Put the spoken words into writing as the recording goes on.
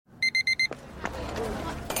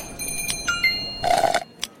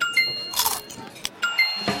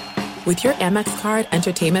With your Amex card,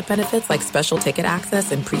 entertainment benefits like special ticket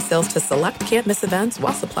access and pre-sales to select can't-miss events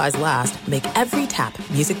while supplies last make every tap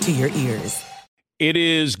music to your ears. It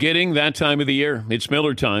is getting that time of the year. It's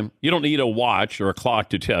Miller time. You don't need a watch or a clock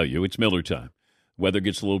to tell you. It's Miller time. Weather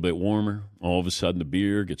gets a little bit warmer. All of a sudden, the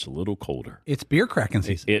beer gets a little colder. It's beer cracking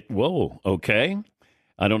season. Whoa, okay.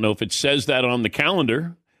 I don't know if it says that on the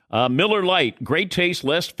calendar. Miller Lite, great taste,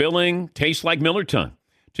 less filling, tastes like Miller time.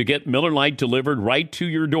 To get Miller Lite delivered right to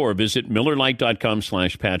your door, visit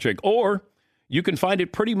MillerLite.com/Patrick, or you can find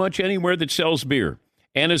it pretty much anywhere that sells beer.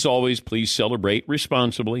 And as always, please celebrate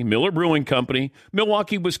responsibly. Miller Brewing Company,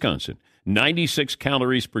 Milwaukee, Wisconsin. 96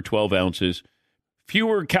 calories per 12 ounces.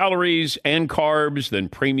 Fewer calories and carbs than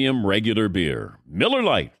premium regular beer. Miller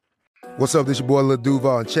Lite. What's up, this your boy Lil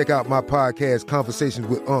Duval, and check out my podcast, Conversations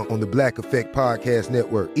with Unc, on the Black Effect Podcast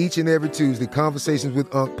Network. Each and every Tuesday, Conversations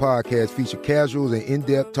with Unc podcast feature casual and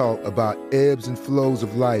in-depth talk about ebbs and flows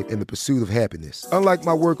of life and the pursuit of happiness. Unlike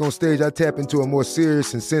my work on stage, I tap into a more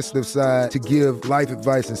serious and sensitive side to give life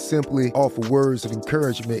advice and simply offer words of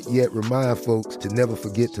encouragement, yet remind folks to never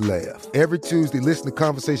forget to laugh. Every Tuesday, listen to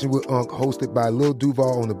Conversations with Unc, hosted by Lil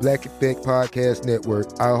Duval on the Black Effect Podcast Network,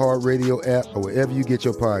 iHeartRadio app, or wherever you get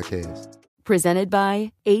your podcasts. Presented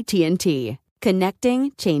by AT&T.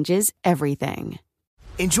 Connecting changes everything.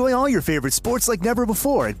 Enjoy all your favorite sports like never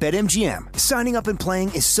before at BetMGM. Signing up and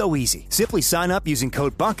playing is so easy. Simply sign up using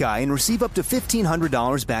code Buckeye and receive up to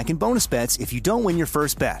 $1,500 back in bonus bets if you don't win your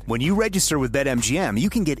first bet. When you register with BetMGM, you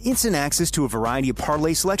can get instant access to a variety of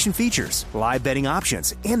parlay selection features, live betting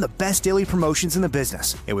options, and the best daily promotions in the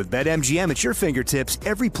business. And with BetMGM at your fingertips,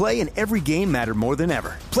 every play and every game matter more than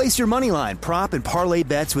ever. Place your moneyline, prop, and parlay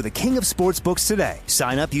bets with the king of sportsbooks today.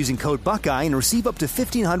 Sign up using code Buckeye and receive up to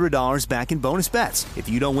 $1,500 back in bonus bets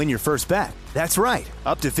if you don't win your first bet. That's right,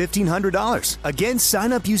 up to $1,500. Again,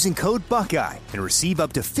 sign up using code Buckeye and receive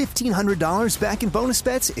up to $1,500 back in bonus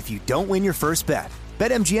bets if you don't win your first bet.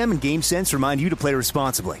 BetMGM and GameSense remind you to play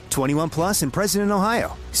responsibly. 21 plus and present in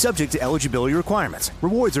Ohio. Subject to eligibility requirements.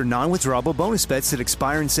 Rewards are non-withdrawable bonus bets that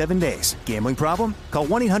expire in 7 days. Gambling problem? Call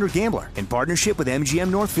 1-800-GAMBLER in partnership with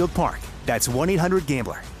MGM Northfield Park. That's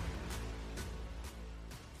 1-800-GAMBLER.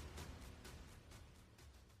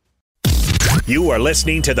 You are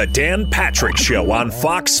listening to The Dan Patrick Show on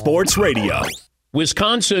Fox Sports Radio.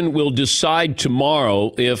 Wisconsin will decide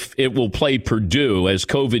tomorrow if it will play Purdue as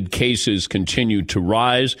COVID cases continue to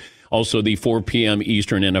rise. Also, the 4 p.m.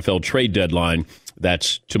 Eastern NFL trade deadline,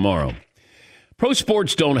 that's tomorrow. Pro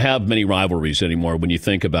sports don't have many rivalries anymore when you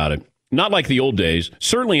think about it. Not like the old days,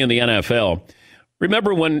 certainly in the NFL.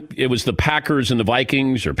 Remember when it was the Packers and the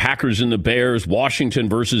Vikings, or Packers and the Bears, Washington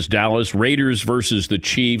versus Dallas, Raiders versus the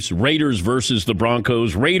Chiefs, Raiders versus the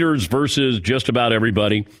Broncos, Raiders versus just about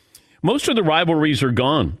everybody? Most of the rivalries are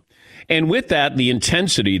gone. And with that, the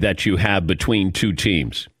intensity that you have between two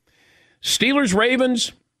teams.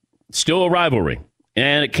 Steelers-Ravens, still a rivalry.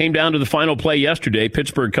 And it came down to the final play yesterday,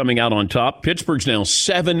 Pittsburgh coming out on top. Pittsburgh's now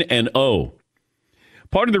 7-0.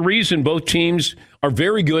 Part of the reason both teams are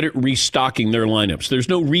very good at restocking their lineups. There's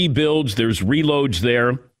no rebuilds, there's reloads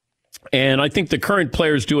there. And I think the current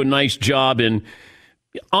players do a nice job in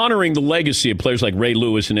honoring the legacy of players like Ray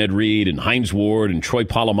Lewis and Ed Reed and Hines Ward and Troy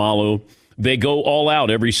Polamalu. They go all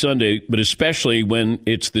out every Sunday, but especially when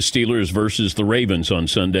it's the Steelers versus the Ravens on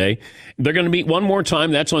Sunday. They're going to meet one more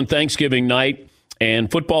time. That's on Thanksgiving night.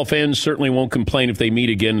 And football fans certainly won't complain if they meet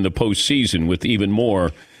again in the postseason with even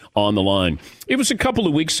more on the line. It was a couple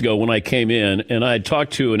of weeks ago when I came in, and I had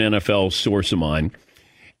talked to an NFL source of mine,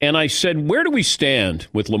 and I said, where do we stand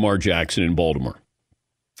with Lamar Jackson in Baltimore?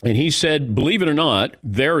 And he said, believe it or not,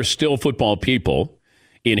 there are still football people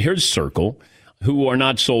in his circle who are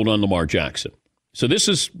not sold on Lamar Jackson. So this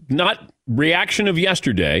is not reaction of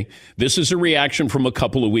yesterday. This is a reaction from a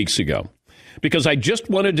couple of weeks ago, because I just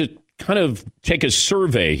wanted to kind of take a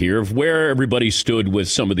survey here of where everybody stood with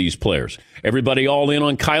some of these players. Everybody all in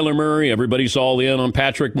on Kyler Murray. Everybody's all in on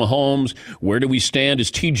Patrick Mahomes. Where do we stand? Is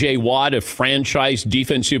T.J. Watt a franchise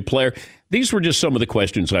defensive player? These were just some of the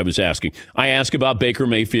questions I was asking. I asked about Baker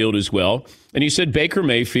Mayfield as well. And he said Baker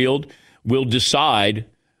Mayfield will decide,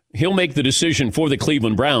 he'll make the decision for the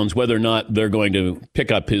Cleveland Browns whether or not they're going to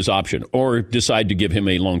pick up his option or decide to give him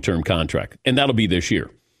a long-term contract. And that'll be this year.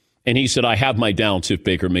 And he said, I have my doubts if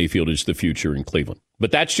Baker Mayfield is the future in Cleveland.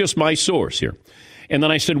 But that's just my source here. And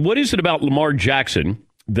then I said, what is it about Lamar Jackson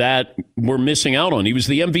that we're missing out on? He was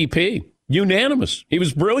the MVP, unanimous. He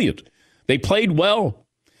was brilliant. They played well.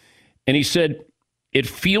 And he said, it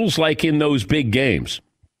feels like in those big games,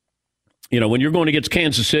 you know, when you're going against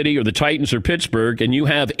Kansas City or the Titans or Pittsburgh and you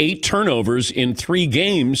have 8 turnovers in 3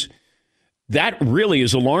 games, that really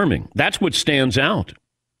is alarming. That's what stands out.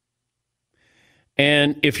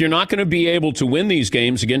 And if you're not going to be able to win these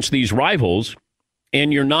games against these rivals,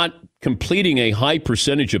 and you're not completing a high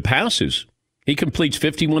percentage of passes, he completes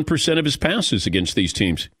 51% of his passes against these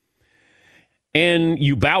teams. And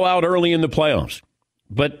you bow out early in the playoffs.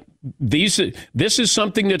 But this is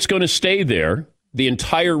something that's going to stay there the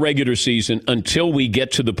entire regular season until we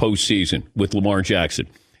get to the postseason with Lamar Jackson.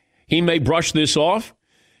 He may brush this off.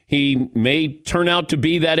 He may turn out to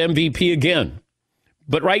be that MVP again.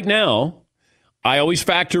 But right now, I always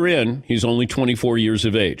factor in he's only 24 years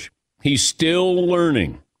of age. He's still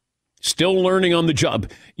learning on the job.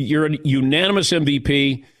 You're a unanimous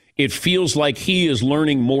MVP. It feels like he is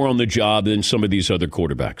learning more on the job than some of these other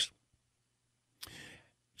quarterbacks.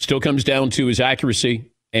 Still comes down to his accuracy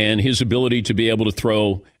and his ability to be able to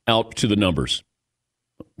throw out to the numbers,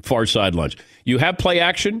 far sidelines. You have play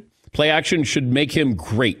action. Play action should make him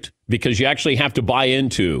great because you actually have to buy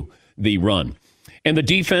into the run. And the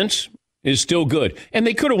defense is still good. And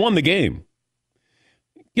they could have won the game.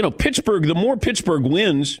 You know, Pittsburgh, the more Pittsburgh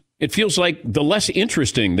wins, it feels like the less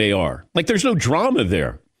interesting they are. Like there's no drama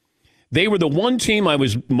there. They were the one team I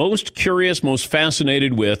was most curious, most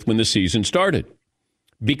fascinated with when the season started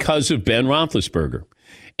because of Ben Roethlisberger.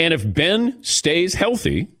 And if Ben stays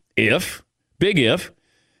healthy, big if,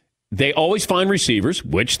 they always find receivers,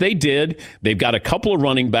 which they did. They've got a couple of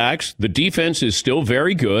running backs. The defense is still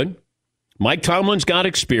very good. Mike Tomlin's got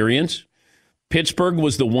experience. Pittsburgh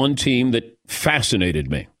was the one team that fascinated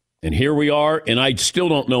me. And here we are, and I still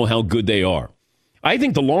don't know how good they are. I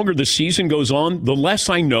think the longer the season goes on, the less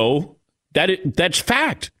I know that's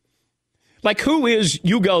fact. Like, who is,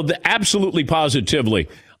 you go, absolutely positively,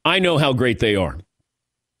 I know how great they are.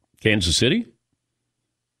 Kansas City?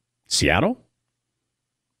 Seattle?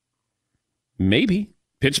 Maybe.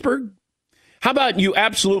 Pittsburgh? How about you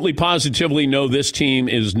absolutely positively know this team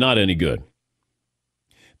is not any good?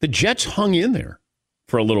 The Jets hung in there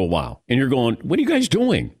for a little while, and you're going, what are you guys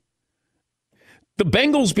doing? The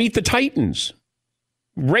Bengals beat the Titans.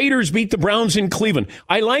 Raiders beat the Browns in Cleveland.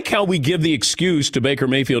 I like how we give the excuse to Baker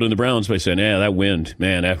Mayfield and the Browns by saying, that wind,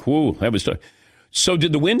 man, that was tough. So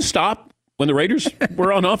did the wind stop when the Raiders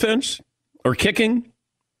were on offense or kicking?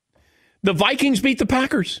 The Vikings beat the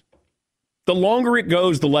Packers. The longer it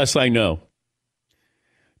goes, the less I know.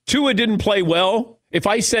 Tua didn't play well. If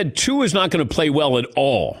I said Tua's not going to play well at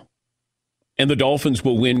all, and the Dolphins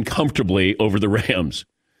will win comfortably over the Rams.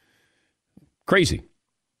 Crazy.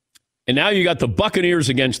 And now you got the Buccaneers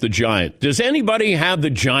against the Giants. Does anybody have the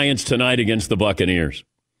Giants tonight against the Buccaneers?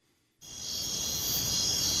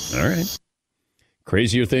 All right.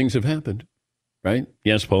 Crazier things have happened, right?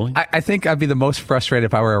 Yes, Paulie? I think I'd be the most frustrated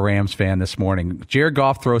if I were a Rams fan this morning. Jared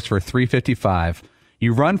Goff throws for 355.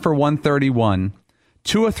 You run for 131.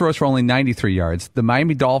 Tua throws for only 93 yards. The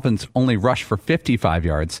Miami Dolphins only rush for 55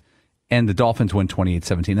 yards. And the Dolphins win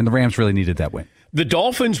 28-17. And the Rams really needed that win. The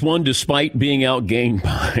Dolphins won despite being outgained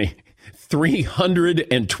by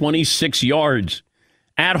 326 yards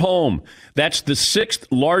at home. That's the sixth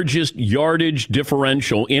largest yardage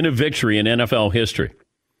differential in a victory in NFL history.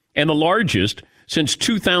 And the largest since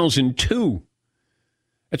 2002.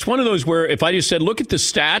 It's one of those where if I just said, look at the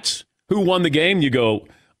stats, who won the game, you go,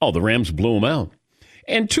 oh, the Rams blew them out.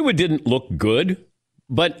 And Tua didn't look good.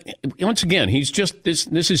 But once again, he's just this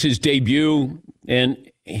is his debut, and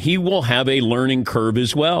he will have a learning curve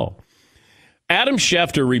as well. Adam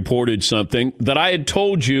Schefter reported something that I had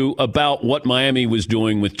told you about what Miami was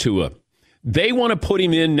doing with Tua. They want to put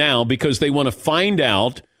him in now because they want to find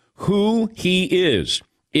out who he is.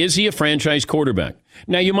 Is he a franchise quarterback?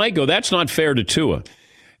 Now, you might go, that's not fair to Tua.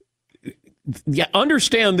 Yeah,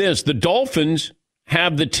 understand this. The Dolphins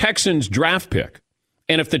have the Texans draft pick.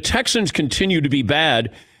 And if the Texans continue to be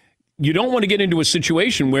bad, you don't want to get into a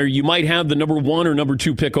situation where you might have the number 1 or number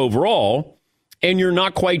 2 pick overall, and you're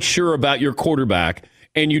not quite sure about your quarterback,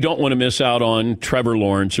 and you don't want to miss out on Trevor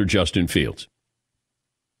Lawrence or Justin Fields.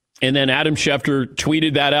 And then Adam Schefter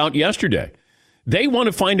tweeted that out yesterday. They want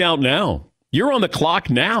to find out now. You're on the clock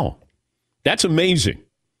now. That's amazing.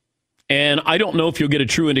 And I don't know if you'll get a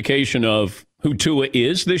true indication of who Tua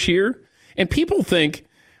is this year. And people think,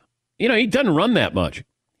 he doesn't run that much.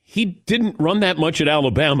 He didn't run that much at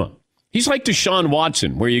Alabama. He's like Deshaun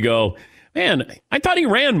Watson, where you go, man, I thought he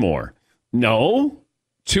ran more. No,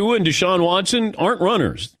 Tua and Deshaun Watson aren't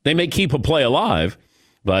runners. They may keep a play alive,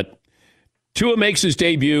 but Tua makes his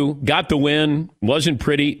debut, got the win, wasn't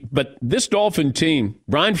pretty. But this Dolphin team,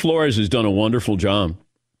 Brian Flores has done a wonderful job.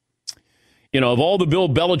 Of all the Bill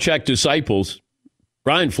Belichick disciples,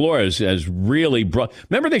 Brian Flores has really brought.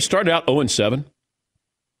 Remember, they started out 0-7?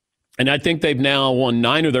 And I think they've now won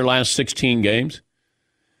 9 of their last 16 games.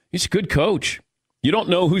 He's a good coach. You don't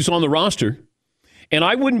know who's on the roster. And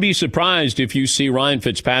I wouldn't be surprised if you see Ryan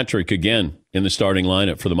Fitzpatrick again in the starting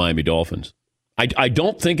lineup for the Miami Dolphins. I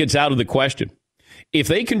don't think it's out of the question. If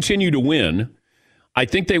they continue to win, I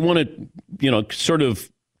think they want to, sort of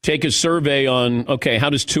take a survey on, okay, how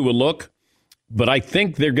does Tua look? But I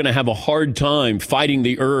think they're going to have a hard time fighting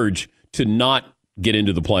the urge to not get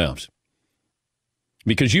into the playoffs.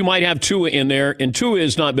 Because you might have Tua in there, and Tua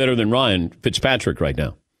is not better than Ryan Fitzpatrick right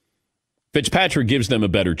now. Fitzpatrick gives them a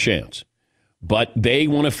better chance. But they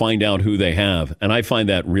want to find out who they have, and I find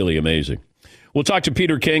that really amazing. We'll talk to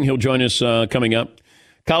Peter King. He'll join us coming up.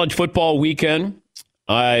 College football weekend.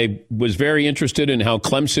 I was very interested in how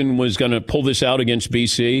Clemson was going to pull this out against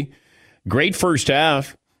BC. Great first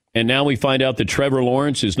half, and now we find out that Trevor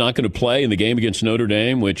Lawrence is not going to play in the game against Notre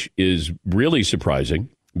Dame, which is really surprising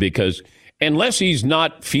because unless he's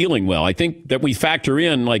not feeling well, I think that we factor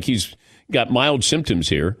in like he's got mild symptoms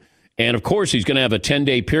here. And, of course, he's going to have a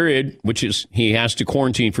 10-day period, which is he has to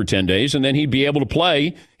quarantine for 10 days, and then he'd be able to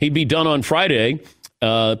play. He'd be done on Friday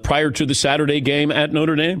prior to the Saturday game at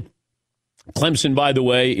Notre Dame. Clemson, by the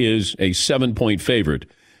way, is a 7-point favorite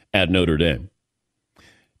at Notre Dame.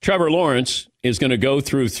 Trevor Lawrence is going to go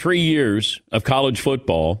through 3 years of college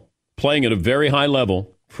football, playing at a very high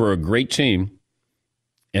level for a great team,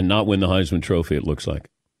 and not win the Heisman Trophy, it looks like.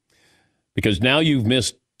 Because now you've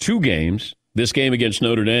missed 2 games, this game against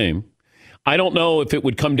Notre Dame. I don't know if it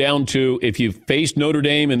would come down to if you faced Notre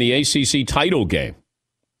Dame in the ACC title game,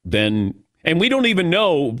 then, and we don't even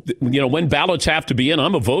know, when ballots have to be in.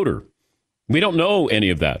 I'm a voter. We don't know any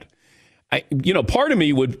of that. Part of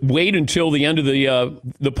me would wait until the end of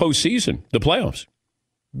the postseason, the playoffs,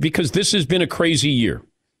 because this has been a crazy year.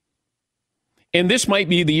 And this might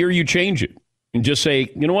be the year you change it and just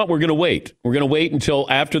say, you know what, we're going to wait. We're going to wait until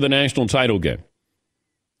after the national title game.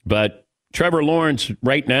 But Trevor Lawrence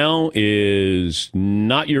right now is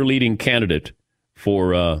not your leading candidate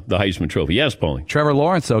for the Heisman Trophy. Yes, Paulie. Trevor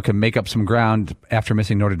Lawrence, though, can make up some ground after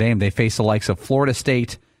missing Notre Dame. They face the likes of Florida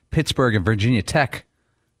State, Pittsburgh, and Virginia Tech,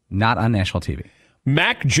 not on national TV.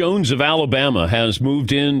 Mac Jones of Alabama has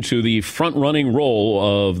moved into the front-running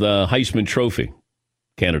role of the Heisman Trophy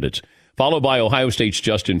candidates, followed by Ohio State's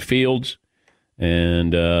Justin Fields,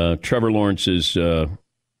 and Trevor Lawrence is a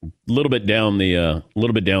little bit down the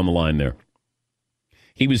line there.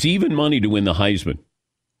 He was even money to win the Heisman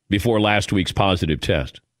before last week's positive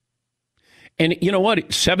test. And you know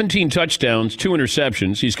what? 17 touchdowns, 2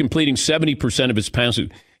 interceptions. He's completing 70% of his passes.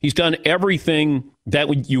 He's done everything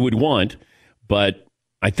that you would want. But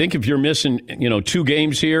I think if you're missing, 2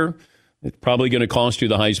 games here, it's probably going to cost you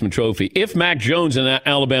the Heisman Trophy. If Mac Jones and that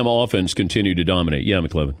Alabama offense continue to dominate. Yeah,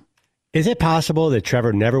 McLevin. Is it possible that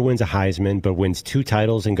Trevor never wins a Heisman but wins 2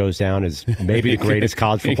 titles and goes down as maybe the greatest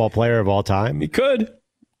college football player of all time? He could.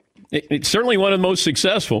 It's certainly one of the most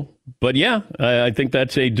successful. But, yeah, I think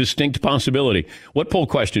that's a distinct possibility. What poll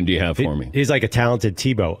question do you have for me? He's like a talented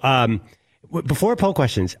Tebow. Before poll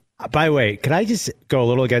questions, by the way, could I just go a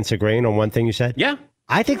little against the grain on one thing you said? Yeah.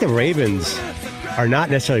 I think the Ravens are not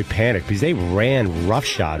necessarily panicked because they ran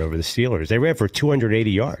roughshod over the Steelers. They ran for 280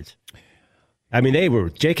 yards. I mean,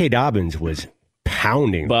 J.K. Dobbins was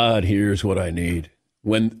pounding. But here's what I need.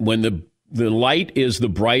 When the light is the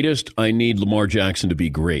brightest, I need Lamar Jackson to be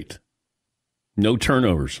great. No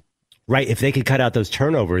turnovers. Right. If they could cut out those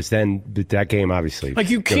turnovers, then that game obviously. Like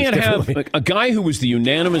you can't have a guy who was the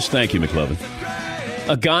unanimous, thank you, McLevin,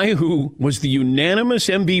 a guy who was the unanimous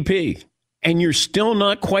MVP, and you're still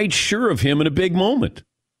not quite sure of him in a big moment.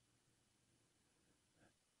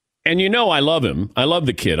 And I love him. I love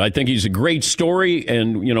the kid. I think he's a great story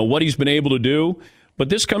and, what he's been able to do. But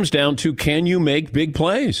this comes down to, can you make big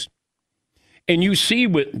plays? And you see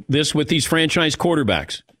with these franchise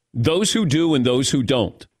quarterbacks, those who do and those who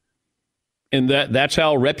don't. And that's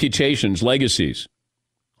how reputations, legacies,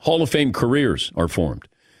 Hall of Fame careers are formed.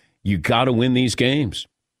 You got to win these games.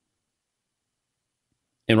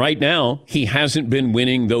 And right now, he hasn't been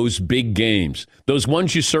winning those big games, those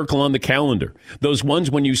ones you circle on the calendar, those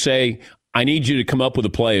ones when you say, I need you to come up with a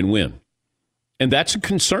play and win. And that's a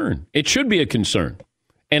concern. It should be a concern.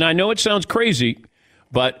 And I know it sounds crazy,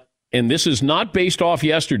 and this is not based off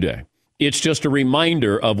yesterday. It's just a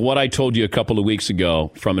reminder of what I told you a couple of weeks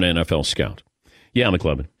ago from an NFL scout. Yeah,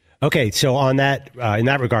 McLevin. Okay, so on that, in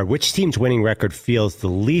that regard, which team's winning record feels the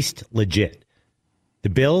least legit? The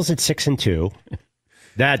Bills at 6-2.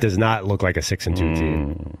 That does not look like a 6-2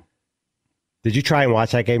 team. Did you try and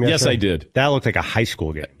watch that game yesterday? Yes, I did. That looked like a high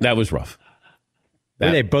school game. That was rough.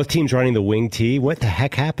 Were they both teams running the wing T? What the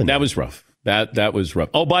heck happened? That was rough. That was rough.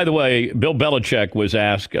 Oh, by the way, Bill Belichick was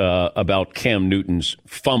asked about Cam Newton's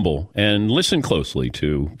fumble, and listen closely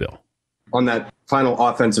to Bill. On that final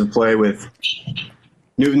offensive play with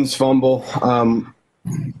Newton's fumble.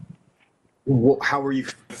 How were you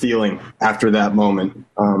feeling after that moment?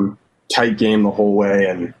 Tight game the whole way,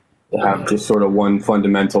 and have just sort of one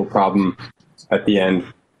fundamental problem at the end.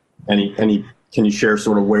 Can you share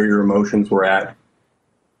sort of where your emotions were at?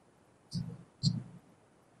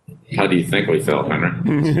 How do you think we felt, Henry?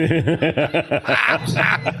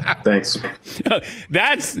 Thanks.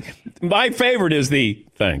 That's my favorite is the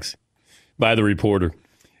thanks by the reporter.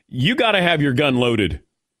 You got to have your gun loaded.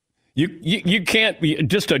 You can't be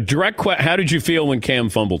just a direct question. How did you feel when Cam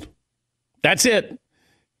fumbled? That's it.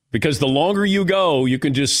 Because the longer you go, you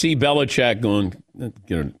can just see Belichick going,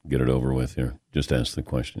 get it over with here. Just ask the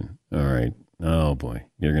question. All right. Oh boy,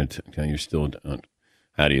 you're still.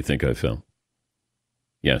 How do you think I felt?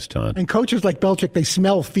 Yes, Todd. And coaches like Belichick, they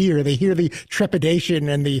smell fear. They hear the trepidation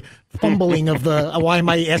and the fumbling of the, why am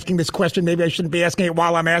I asking this question? Maybe I shouldn't be asking it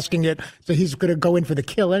while I'm asking it. So he's going to go in for the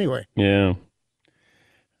kill anyway. Yeah.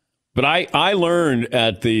 But I learned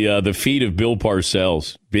at the feet of Bill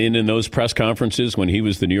Parcells, being in those press conferences when he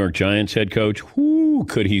was the New York Giants head coach,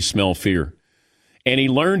 could he smell fear? And he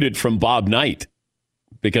learned it from Bob Knight,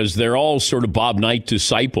 because they're all sort of Bob Knight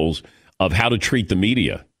disciples of how to treat the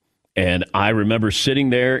media. And I remember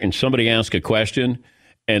sitting there and somebody asked a question,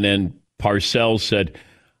 and then Parcells said,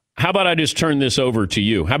 how about I just turn this over to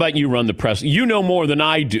you? How about you run the press? You know more than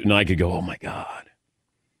I do. And I could go, oh, my God.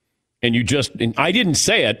 And I didn't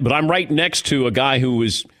say it, but I'm right next to a guy who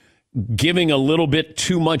was giving a little bit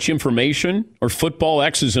too much information or football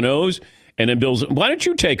X's and O's. And then Bill's, why don't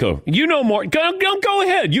you take over? You know more. Go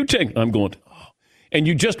ahead. You take. I'm going, and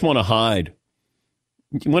you just want to hide.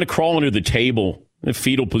 You want to crawl under the table in a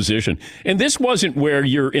fetal position. And this wasn't where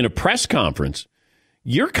you're in a press conference.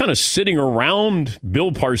 You're kind of sitting around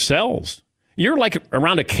Bill Parcells. You're like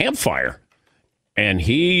around a campfire. And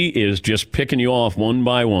he is just picking you off one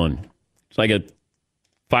by one. It's like a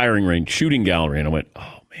firing range, shooting gallery. And I went,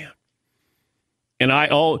 oh, man. And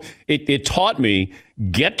it taught me,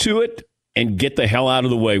 get to it and get the hell out of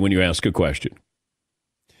the way when you ask a question.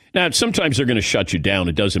 Now, sometimes they're going to shut you down.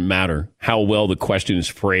 It doesn't matter how well the question is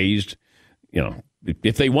phrased. You know,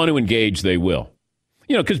 if they want to engage, they will.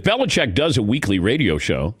 You know, because Belichick does a weekly radio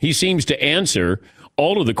show. He seems to answer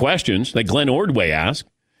all of the questions that Glenn Ordway asked.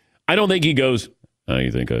 I don't think he goes, how do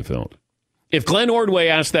you think I felt? If Glenn Ordway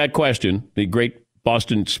asked that question, the great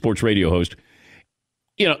Boston sports radio host,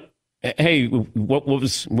 you know, hey, what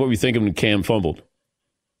were you thinking when Cam fumbled?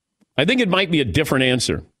 I think it might be a different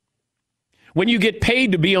answer. When you get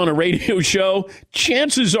paid to be on a radio show,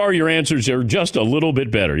 chances are your answers are just a little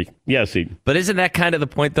bit better. Yes, Eden. But isn't that kind of the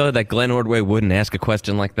point, though, that Glenn Ordway wouldn't ask a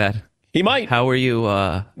question like that? He might. How were you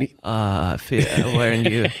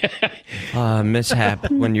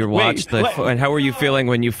mishap when you watched and how were you feeling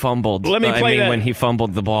when you fumbled? When he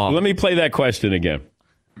fumbled the ball. Let me play that question again.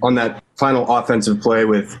 On that final offensive play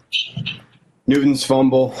with Newton's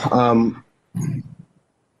fumble,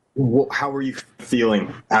 how were you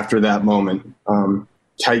feeling after that moment?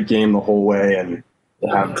 Tight game the whole way, and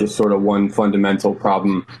have just sort of one fundamental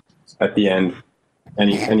problem at the end.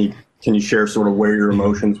 Can you share sort of where your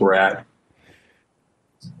emotions were at?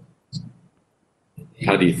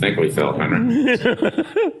 How do you think we felt, Henry?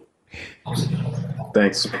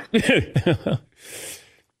 Thanks.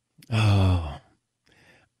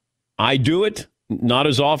 I do it not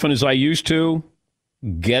as often as I used to.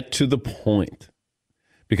 Get to the point.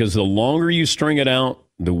 Because the longer you string it out,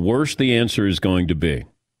 the worse the answer is going to be.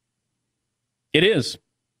 It is.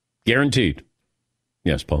 Guaranteed.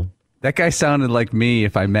 Yes, Paul? That guy sounded like me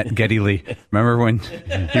if I met Geddy Lee. Remember when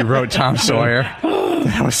he wrote Tom Sawyer?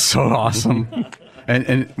 That was so awesome.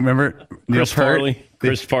 And remember Chris Farley?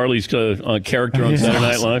 Chris Farley's character on Saturday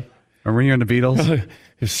Night Live? Remember you on the Beatles?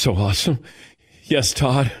 It's so awesome. Yes,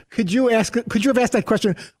 Todd. Could you have asked that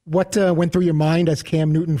question, what went through your mind as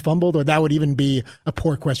Cam Newton fumbled? Or that would even be a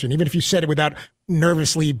poor question, even if you said it without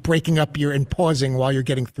nervously breaking up and pausing while you're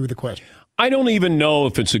getting through the question. I don't even know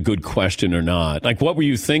if it's a good question or not. Like, what were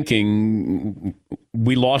you thinking?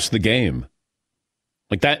 We lost the game.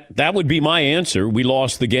 Like, that would be my answer. We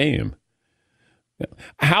lost the game.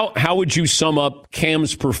 How would you sum up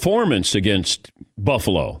Cam's performance against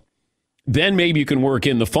Buffalo? Then maybe you can work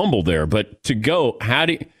in the fumble there. But to go, how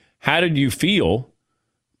did you feel?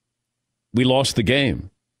 We lost the game.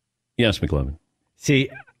 Yes, McLevin. See,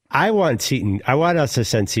 I want us to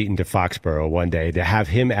send Seton to Foxborough one day to have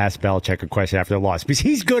him ask Belichick a question after the loss, because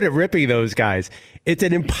he's good at ripping those guys. It's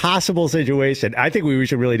an impossible situation. I think we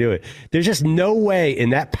should really do it. There's just no way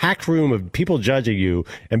in that packed room of people judging you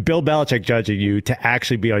and Bill Belichick judging you to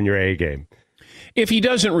actually be on your A game. If he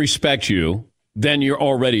doesn't respect you, then you're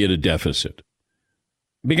already at a deficit.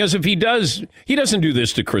 Because if he doesn't do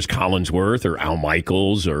this to Chris Collinsworth or Al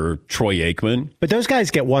Michaels or Troy Aikman. But those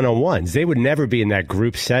guys get one-on-ones. They would never be in that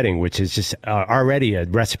group setting, which is just already a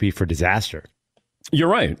recipe for disaster. You're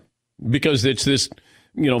right. Because it's this,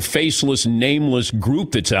 faceless, nameless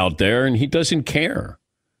group that's out there, and he doesn't care.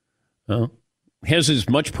 He has as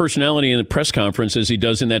much personality in the press conference as he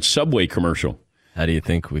does in that Subway commercial. How do you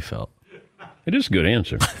think we felt? It is a good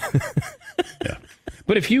answer. Yeah.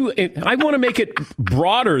 But I want to make it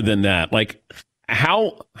broader than that. Like,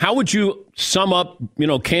 how would you sum up,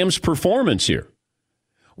 Cam's performance here?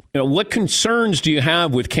 What concerns do you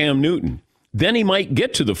have with Cam Newton? Then he might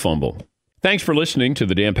get to the fumble. Thanks for listening to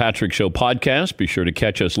the Dan Patrick Show podcast. Be sure to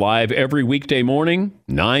catch us live every weekday morning,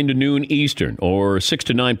 9 to noon Eastern or 6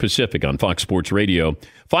 to 9 Pacific on Fox Sports Radio.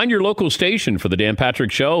 Find your local station for the Dan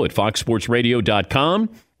Patrick Show at foxsportsradio.com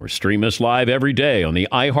or stream us live every day on the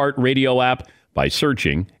iHeartRadio app by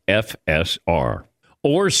searching FSR.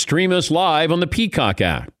 Or stream us live on the Peacock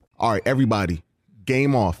app. All right, everybody,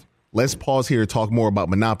 game off. Let's pause here to talk more about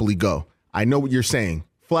Monopoly Go. I know what you're saying.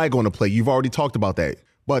 Flag on the play. You've already talked about that.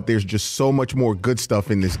 But there's just so much more good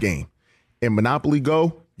stuff in this game. In Monopoly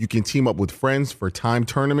Go, you can team up with friends for timed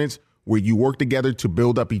tournaments where you work together to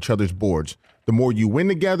build up each other's boards. The more you win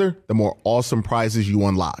together, the more awesome prizes you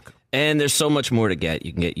unlock. And there's so much more to get.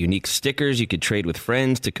 You can get unique stickers. You could trade with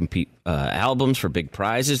friends to compete albums for big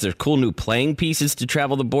prizes. There's cool new playing pieces to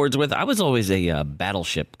travel the boards with. I was always a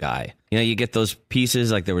battleship guy. You get those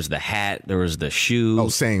pieces, like there was the hat, there was the shoe. Oh,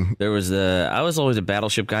 same. I was always a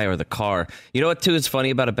battleship guy or the car. You know what, too, is funny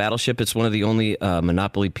about a battleship? It's one of the only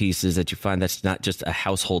Monopoly pieces that you find that's not just a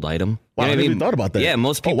household item. Wow, I never even thought about that. Yeah,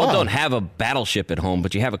 most people don't have a battleship at home,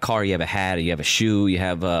 but you have a car, you have a hat, you have a shoe, you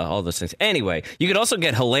have all those things. Anyway, you could also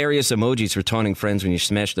get hilarious emojis for taunting friends when you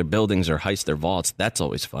smash their buildings or heist their vaults. That's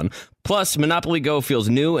always fun. Plus, Monopoly Go feels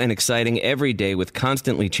new and exciting every day with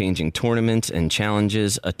constantly changing tournaments and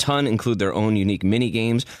challenges. A ton include their own unique mini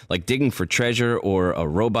games like digging for treasure or a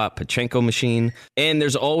robot Pachinko machine. And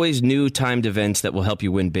there's always new timed events that will help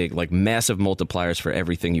you win big, like massive multipliers for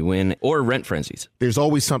everything you win or rent frenzies. There's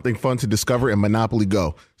always something fun to discover in Monopoly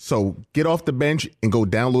Go. So get off the bench and go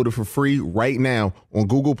download it for free right now on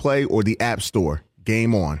Google Play or the App Store.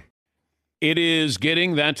 Game on. It is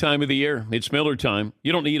getting that time of the year. It's Miller time.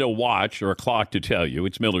 You don't need a watch or a clock to tell you.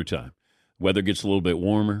 It's Miller time. Weather gets a little bit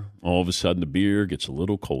warmer. All of a sudden, the beer gets a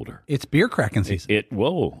little colder. It's beer cracking season.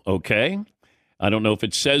 Whoa, okay. I don't know if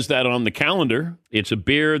it says that on the calendar. It's a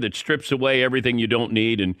beer that strips away everything you don't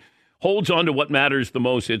need and holds on to what matters the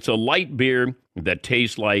most. It's a light beer that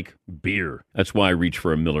tastes like beer. That's why I reach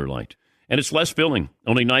for a Miller Lite. And it's less filling,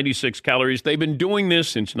 only 96 calories. They've been doing this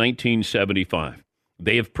since 1975.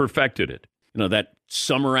 They have perfected it. That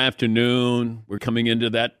summer afternoon, we're coming into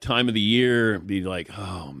that time of the year, be like,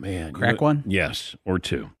 oh, man. Crack one? Yes, or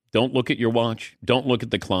two. Don't look at your watch. Don't look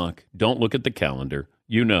at the clock. Don't look at the calendar.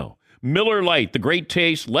 Miller Lite, the great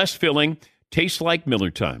taste, less filling, tastes like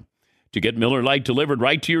Miller time. To get Miller Lite delivered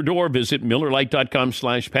right to your door, visit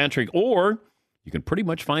MillerLite.com/Patrick, or you can pretty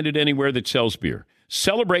much find it anywhere that sells beer.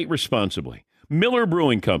 Celebrate responsibly. Miller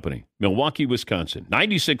Brewing Company, Milwaukee, Wisconsin.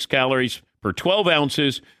 96 calories per 12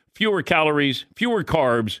 ounces. Fewer calories, fewer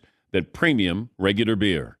carbs than premium regular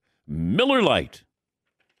beer. Miller Lite.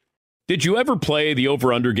 Did you ever play the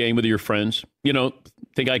over-under game with your friends?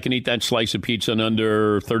 Think I can eat that slice of pizza in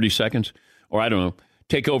under 30 seconds? Or I don't know,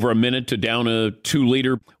 take over a minute to down a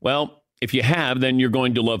 2-liter? Well, if you have, then you're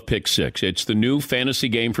going to love Pick 6. It's the new fantasy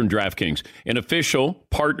game from DraftKings, an official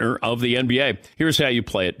partner of the NBA. Here's how you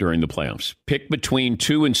play it during the playoffs. Pick between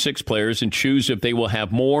 2 and 6 players and choose if they will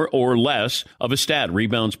have more or less of a stat,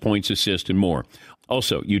 rebounds, points, assists, and more.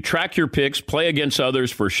 Also, you track your picks, play against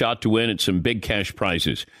others for a shot to win at some big cash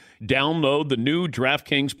prizes. Download the new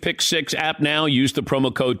DraftKings Pick 6 app now. Use the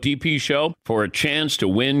promo code DPSHOW for a chance to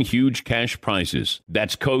win huge cash prizes.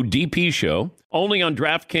 That's code DPSHOW. Only on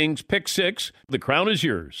DraftKings Pick 6. The crown is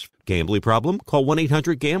yours. Gambling problem? Call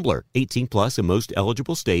 1-800-GAMBLER. 18 plus in most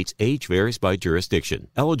eligible states. Age varies by jurisdiction.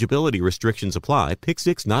 Eligibility restrictions apply. Pick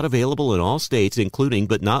 6 not available in all states, including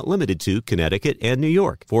but not limited to Connecticut and New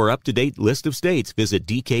York. For up-to-date list of states, visit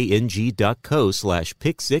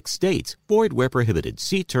dkng.co/pick6states. Void where prohibited.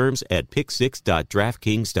 See terms at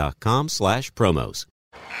pick6.draftkings.com/promos.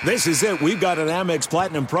 This is it. We've got an Amex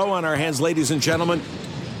Platinum Pro on our hands, ladies and gentlemen.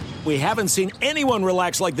 We haven't seen anyone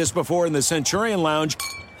relax like this before in the Centurion Lounge.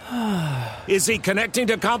 Is he connecting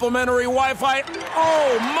to complimentary Wi-Fi?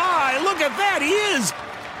 Oh, my! Look at that! He is!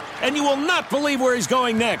 And you will not believe where he's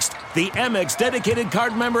going next. The Amex dedicated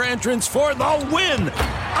card member entrance for the win!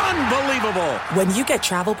 Unbelievable! When you get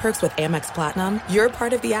travel perks with Amex Platinum, you're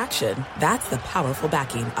part of the action. That's the powerful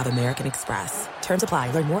backing of American Express. Terms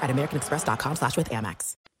apply. Learn more at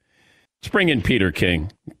americanexpress.com/withAmex. Let's bring in Peter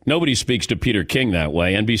King. Nobody speaks to Peter King that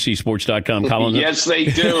way. NBCSports.com columnist. Yes, they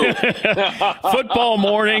do. Football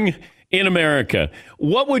morning in America.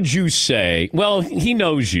 What would you say? Well, he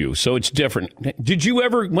knows you, so it's different. Did you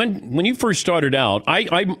ever, when you first started out,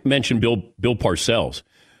 I mentioned Bill Parcells.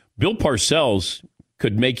 Bill Parcells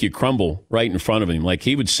could make you crumble right in front of him. Like,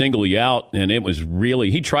 he would single you out, and it was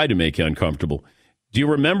really, he tried to make you uncomfortable. Do you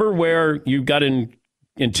remember where you got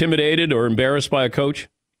intimidated or embarrassed by a coach?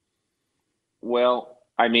 Well,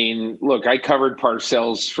 I mean, look, I covered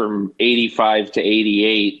Parcells from 85 to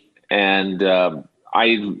 88, and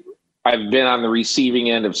I've been on the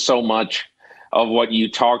receiving end of so much of what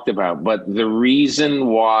you talked about. But the reason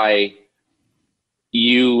why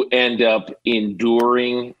you end up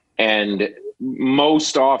enduring and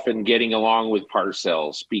most often getting along with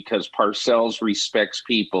Parcells, because Parcells respects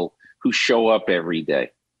people who show up every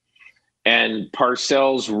day. And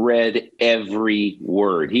Parcells read every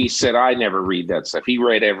word. He said, I never read that stuff. He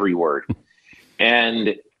read every word.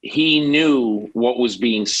 And he knew what was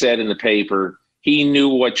being said in the paper. He knew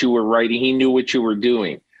what you were writing. He knew what you were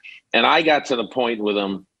doing. And I got to the point with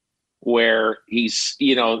him where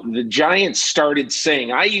the Giants started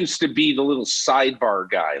saying, I used to be the little sidebar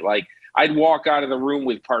guy. Like, I'd walk out of the room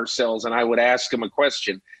with Parcells and I would ask him a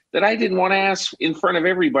question that I didn't want to ask in front of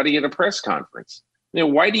everybody at a press conference.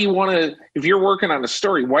 Why do you want to, if you're working on a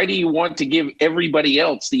story, why do you want to give everybody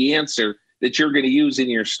else the answer that you're going to use in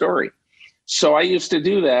your story? So I used to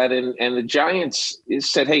do that, and the Giants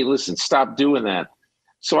said, hey, listen, stop doing that.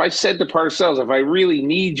 So I said to Parcells, if I really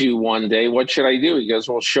need you one day, what should I do? He goes,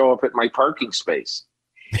 well, show up at my parking space.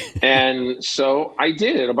 And so I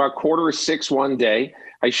did it about 5:45 one day.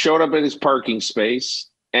 I showed up at his parking space,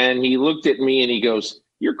 and he looked at me and he goes,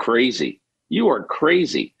 you're crazy. You are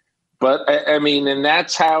crazy. But, I mean, and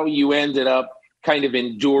that's how you ended up kind of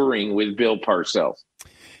enduring with Bill Parcells.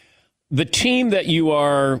 The team that you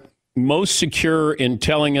are most secure in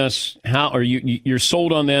telling us how, or you're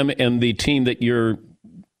sold on them, and the team that you're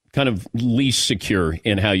kind of least secure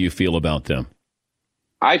in how you feel about them?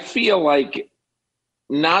 I feel like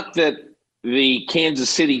not that the Kansas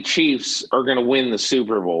City Chiefs are going to win the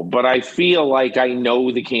Super Bowl, but I feel like I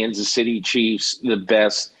know the Kansas City Chiefs the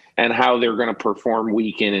best and how they're going to perform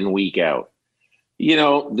week in and week out.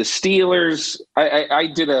 The Steelers, I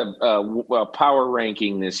did a power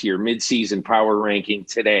ranking this year, midseason power ranking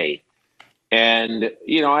today. And,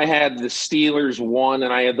 I had the Steelers 1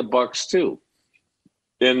 and I had the Bucs 2.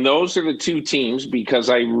 And those are the two teams, because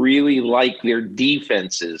I really like their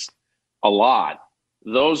defenses a lot.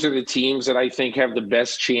 Those are the teams that I think have the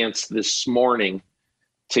best chance this morning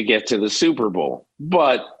to get to the Super Bowl.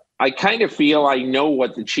 But I kind of feel I know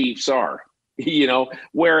what the Chiefs are,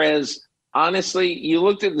 whereas honestly, you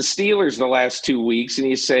looked at the Steelers the last 2 weeks and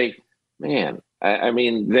you say, man, I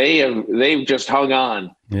mean, they've just hung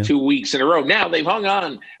on 2 weeks in a row. Now they've hung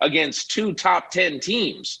on against 2 top 10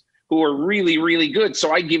 teams who are really, really good.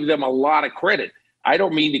 So I give them a lot of credit. I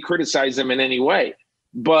don't mean to criticize them in any way,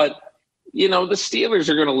 but the Steelers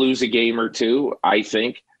are going to lose a game or two, I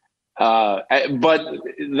think. But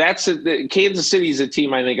Kansas City is a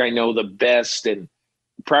team I think I know the best and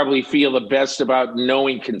probably feel the best about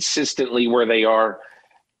knowing consistently where they are.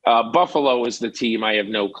 Buffalo is the team I have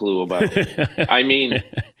no clue about. I mean,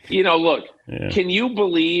 look, Can you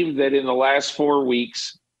believe that in the last 4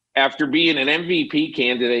 weeks, after being an MVP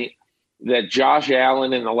candidate, that Josh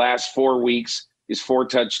Allen in the last 4 weeks is 4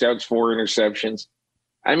 touchdowns, 4 interceptions?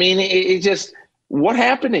 I mean, it just, what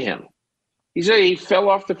happened to him? He fell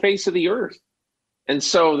off the face of the earth. And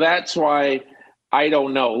so that's why I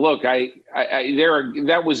don't know. Look,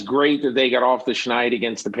 that was great that they got off the schneid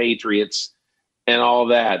against the Patriots and all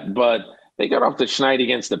that, but they got off the schneid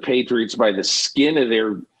against the Patriots by the skin of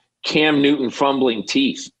their Cam Newton fumbling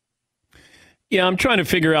teeth. Yeah, I'm trying to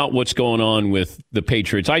figure out what's going on with the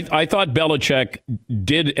Patriots. I thought Belichick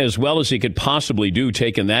did as well as he could possibly do,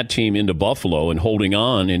 taking that team into Buffalo and holding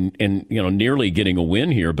on and nearly getting a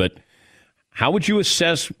win here. But how would you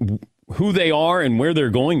assess who they are and where they're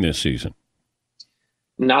going this season?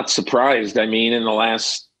 Not surprised. I mean, in the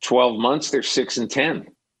last 12 months, they're 6-10.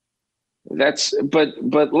 But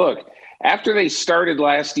look, after they started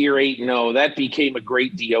last year 8-0, that became a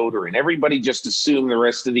great deodorant. Everybody just assumed the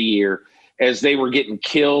rest of the year, as they were getting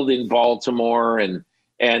killed in Baltimore and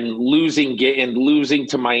losing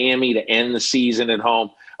to Miami to end the season at home.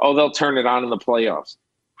 Oh, they'll turn it on in the playoffs.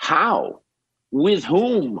 How? With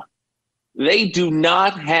whom? They do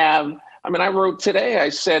not have. I mean, I wrote today, I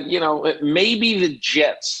said, maybe the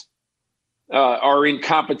Jets are in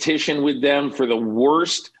competition with them for the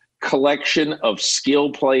worst collection of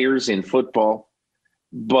skill players in football.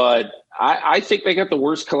 But I think they got the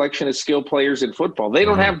worst collection of skill players in football. They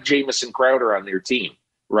don't have Jamison Crowder on their team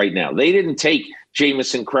right now. They didn't take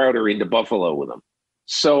Jamison Crowder into Buffalo with them.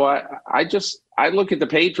 So I look at the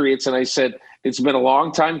Patriots and I said, it's been a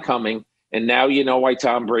long time coming, and now you know why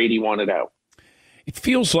Tom Brady wanted out. It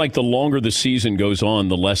feels like the longer the season goes on,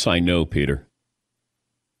 the less I know, Peter.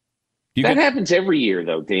 That happens every year,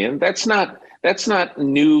 though, Dan. That's not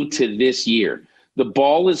new to this year. The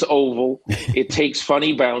ball is oval. It takes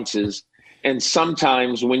funny bounces. And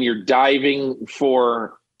sometimes when you're diving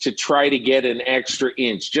to try to get an extra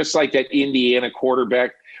inch, just like that Indiana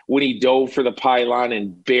quarterback when he dove for the pylon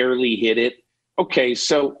and barely hit it. Okay,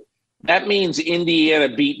 so that means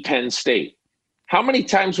Indiana beat Penn State. How many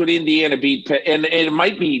times would Indiana beat Penn? And it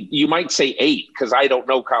might be, you might say 8, because I don't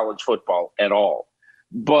know college football at all.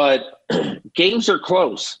 But games are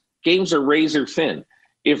close. Games are razor thin.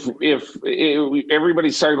 If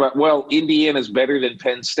everybody's talking about, well, Indiana's better than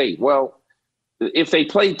Penn State. Well, if they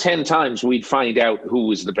played 10 times, we'd find out who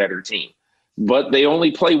was the better team. But they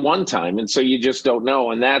only play one time, and so you just don't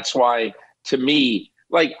know. And that's why, to me,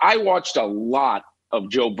 like, I watched a lot of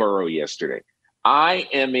Joe Burrow yesterday. I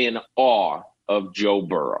am in awe of Joe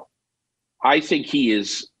Burrow. I think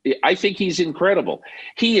he's incredible.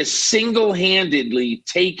 He is single-handedly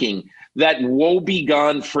taking that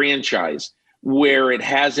woebegone franchise where it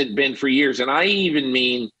hasn't been for years. And I even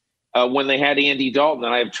mean when they had Andy Dalton,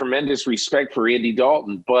 and I have tremendous respect for Andy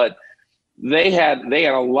Dalton, but they had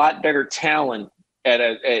a lot better talent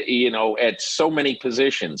at so many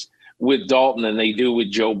positions with Dalton than they do with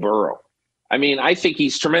Joe Burrow. I mean, I think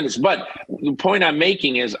he's tremendous. But the point I'm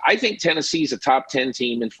making is I think Tennessee's a top 10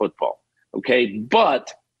 team in football. Okay.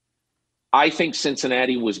 But I think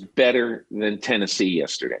Cincinnati was better than Tennessee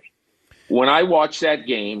yesterday. When I watched that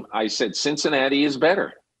game, I said Cincinnati is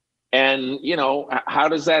better. And, how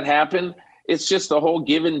does that happen? It's just the whole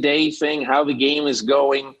given day thing, how the game is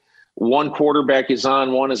going. One quarterback is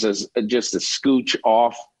on, one is just a scooch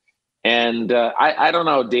off. And I don't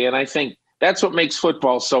know, Dan. I think that's what makes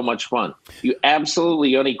football so much fun. You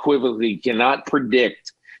absolutely unequivocally cannot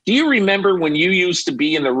predict. Do you remember when you used to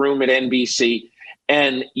be in the room at NBC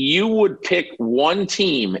and you would pick one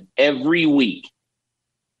team every week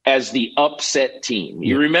as the upset team?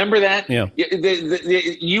 You remember that? Yeah.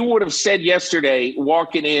 You would have said yesterday,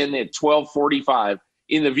 walking in at 12:45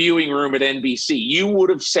 in the viewing room at NBC, you would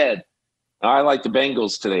have said, I like the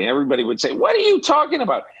Bengals today. Everybody would say, what are you talking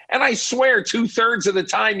about? And I swear 2/3 of the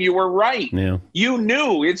time you were right. Yeah. You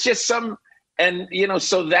knew. It's just so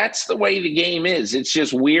that's the way the game is. It's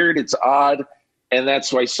just weird. It's odd. And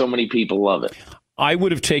that's why so many people love it. I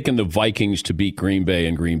would have taken the Vikings to beat Green Bay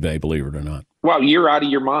in Green Bay, believe it or not. Wow, you're out of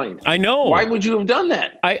your mind. I know. Why would you have done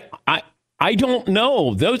that? I don't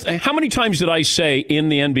know. How many times did I say in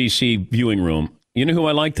the NBC viewing room, you know who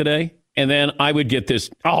I like today? And then I would get this,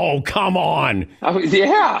 oh, come on. Oh,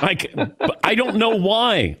 yeah. I don't know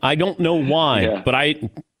why. Yeah. But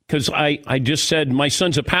because I just said, my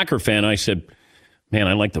son's a Packer fan. I said, man,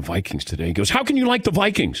 I like the Vikings today. He goes, how can you like the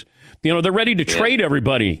Vikings? They're ready to trade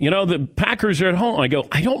everybody. The Packers are at home. I go,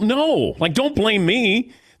 I don't know. Don't blame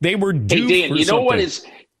me. They were due Hey, Dan, for you know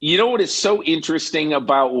something. what is so interesting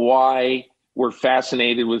about why we're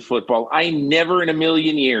fascinated with football? I never in a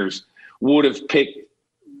million years would have picked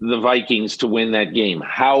the Vikings to win that game.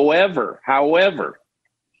 However,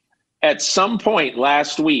 at some point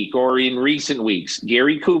last week or in recent weeks,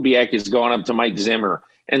 Gary Kubiak has gone up to Mike Zimmer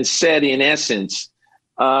and said, in essence,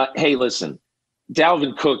 hey, listen,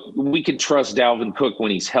 Dalvin Cook, we can trust Dalvin Cook when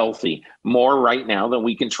he's healthy more right now than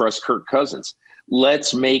we can trust Kirk Cousins.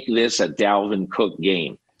 Let's make this a Dalvin Cook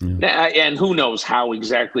game. Yeah. And who knows how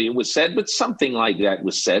exactly it was said, but something like that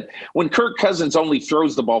was said. When Kirk Cousins only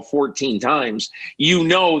throws the ball 14 times, you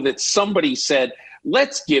know that somebody said,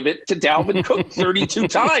 let's give it to Dalvin Cook 32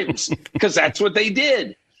 times, because that's what they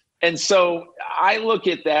did. And so I look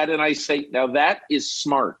at that and I say, now that is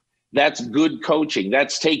smart. That's good coaching.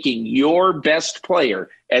 That's taking your best player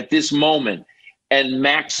at this moment and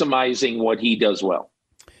maximizing what he does well.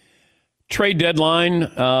 Trade deadline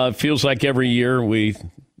feels like every year we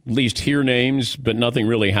at least hear names, but nothing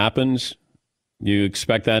really happens. You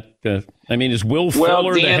expect that? Is Will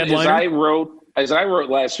Fuller the headliner? As I wrote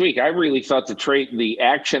last week, I really thought the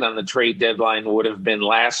action on the trade deadline would have been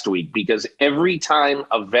last week, because every time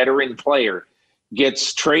a veteran player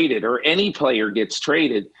gets traded or any player gets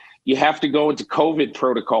traded, you have to go into COVID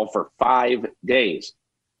protocol for 5 days.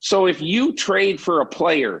 So if you trade for a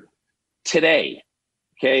player today,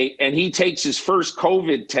 okay, and he takes his first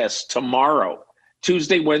COVID test tomorrow,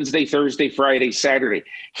 Tuesday, Wednesday, Thursday, Friday, Saturday,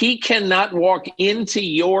 he cannot walk into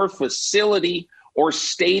your facility or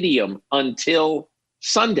stadium until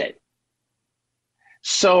Sunday.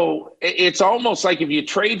 So it's almost like if you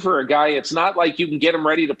trade for a guy, it's not like you can get him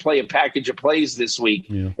ready to play a package of plays this week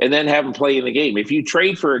and then have him play in the game. If you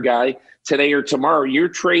trade for a guy today or tomorrow, you're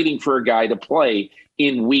trading for a guy to play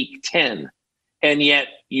in week 10, and yet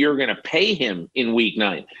you're going to pay him in week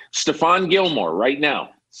 9. Stephon Gilmore right now,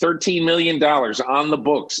 $13 million on the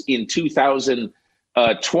books in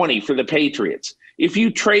 2020 for the Patriots. If you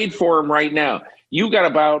trade for him right now, you got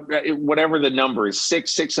about whatever the number is,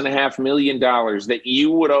 $6.5 million that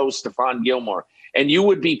you would owe Stephon Gilmore, and you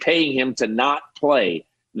would be paying him to not play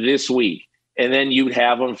this week. And then you'd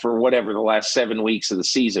have him for whatever the last 7 weeks of the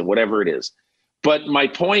season, whatever it is. But my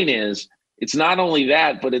point is, it's not only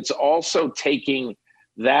that, but it's also taking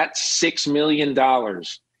that $6 million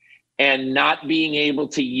and not being able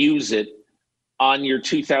to use it on your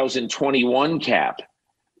 2021 cap,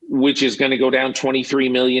 which is going to go down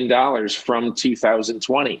 $23 million from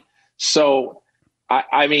 2020. So,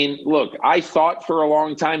 I mean, look, I thought for a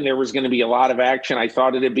long time there was going to be a lot of action. I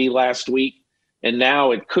thought it'd be last week. And now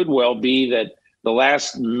it could well be that the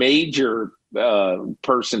last major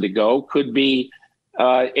person to go could be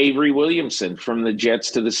Avery Williamson from the Jets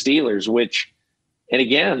to the Steelers, which, and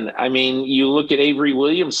again, I mean, you look at Avery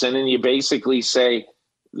Williamson and you basically say,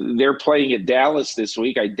 they're playing at Dallas this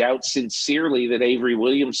week. I doubt sincerely that Avery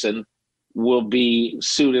Williamson will be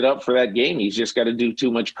suited up for that game. He's just got to do too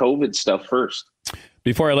much COVID stuff first.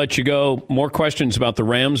 Before I let you go, more questions about the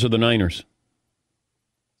Rams or the Niners?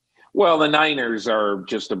 Well, the Niners are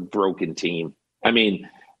just a broken team. I mean,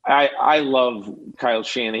 I love Kyle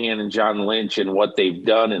Shanahan and John Lynch and what they've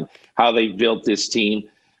done and how they've built this team.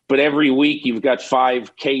 But every week you've got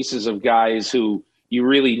 5 cases of guys who you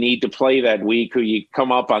really need to play that week, who you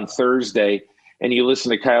come up on Thursday and you listen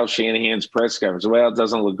to Kyle Shanahan's press conference. Well, it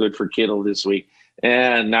doesn't look good for Kittle this week,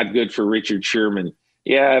 and not good for Richard Sherman.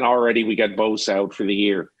 Yeah, and already we got Bose out for the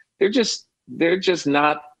year. They're just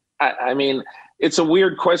not. I mean, it's a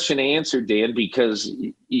weird question to answer, Dan, because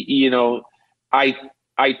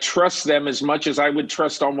I trust them as much as I would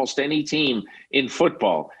trust almost any team in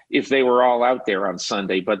football if they were all out there on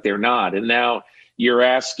Sunday, but they're not. And now you're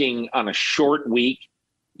asking on a short week,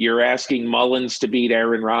 you're asking Mullins to beat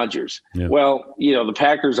Aaron Rodgers. Yeah. Well, the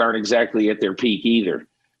Packers aren't exactly at their peak either.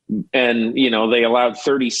 And, they allowed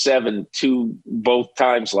 37 to both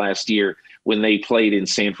times last year when they played in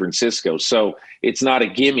San Francisco. So it's not a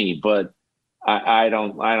gimme, but I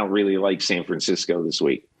don't really like San Francisco this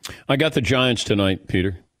week. I got the Giants tonight,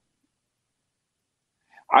 Peter.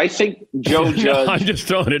 I think Joe Judge. I'm just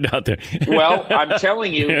throwing it out there. Well, I'm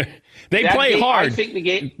telling you, they play hard. I think the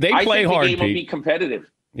game. They play hard. The game will be competitive.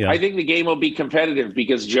 Yeah. I think the game will be competitive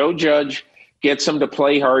because Joe Judge gets them to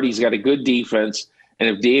play hard. He's got a good defense, and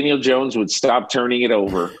if Daniel Jones would stop turning it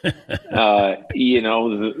over, that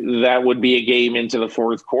would be a game into the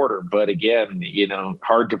fourth quarter. But again,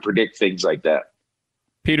 hard to predict things like that.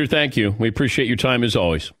 Peter, thank you. We appreciate your time as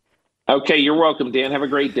always. Okay, you're welcome, Dan. Have a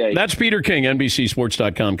great day. That's Peter King,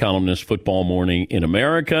 NBCSports.com columnist, Football Morning in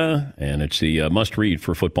America, and it's the must-read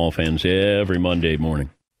for football fans every Monday morning.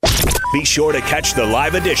 Be sure to catch the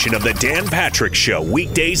live edition of the Dan Patrick Show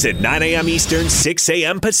weekdays at 9 a.m. Eastern, 6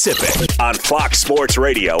 a.m. Pacific on Fox Sports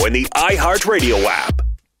Radio and the iHeartRadio app.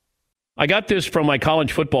 I got this from my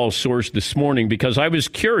college football source this morning because I was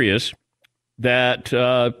curious that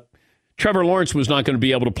Trevor Lawrence was not going to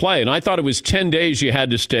be able to play. And I thought it was 10 days you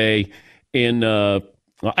had to stay in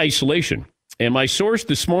isolation. And my source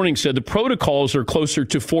this morning said the protocols are closer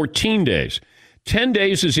to 14 days. 10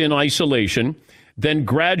 days is in isolation, then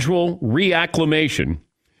gradual reacclimation.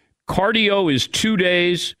 Cardio is 2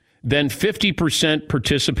 days, then 50%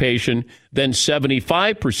 participation, then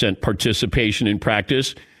 75% participation in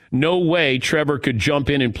practice. No way Trevor could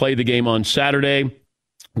jump in and play the game on Saturday.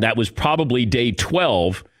 That was probably day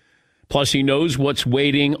 12. Plus, he knows what's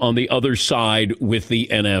waiting on the other side with the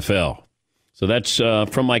NFL. So that's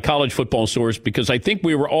from my college football source, because I think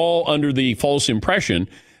we were all under the false impression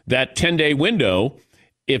that 10-day window,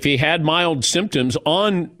 if he had mild symptoms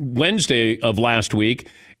on Wednesday of last week,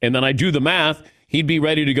 and then I do the math, he'd be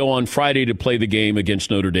ready to go on Friday to play the game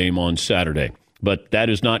against Notre Dame on Saturday. But that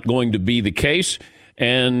is not going to be the case,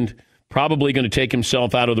 and probably going to take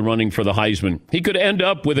himself out of the running for the Heisman. He could end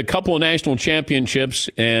up with a couple of national championships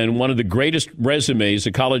and one of the greatest resumes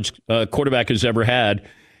a college quarterback has ever had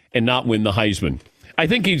and not win the Heisman. I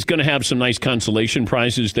think he's going to have some nice consolation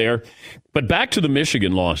prizes there. But back to the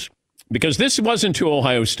Michigan loss, because this wasn't to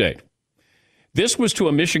Ohio State. This was to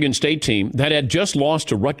a Michigan State team that had just lost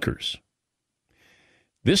to Rutgers.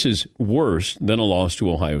 This is worse than a loss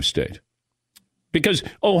to Ohio State. Because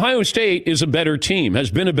Ohio State is a better team,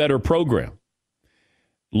 has been a better program.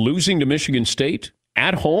 Losing to Michigan State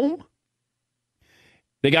at home.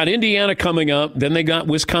 They got Indiana coming up, then they got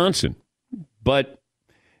Wisconsin. But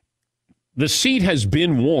the seat has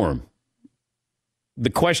been warm.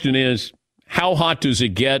 The question is, how hot does it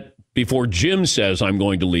get before Jim says I'm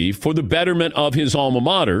going to leave for the betterment of his alma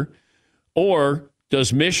mater? Or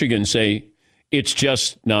does Michigan say it's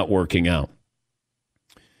just not working out?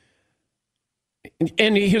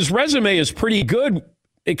 And his resume is pretty good,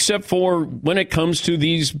 except for when it comes to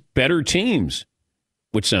these better teams,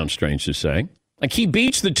 which sounds strange to say. Like, he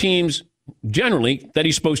beats the teams generally that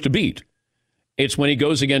he's supposed to beat. It's when he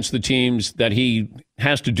goes against the teams that he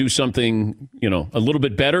has to do something, a little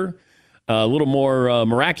bit better, a little more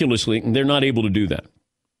miraculously, and they're not able to do that.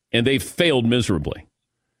 And they've failed miserably.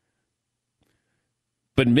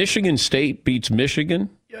 But Michigan State beats Michigan.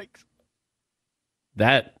 Yikes.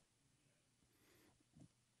 That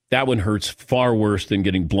one hurts far worse than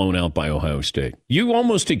getting blown out by Ohio State. You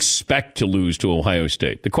almost expect to lose to Ohio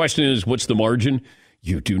State. The question is, what's the margin?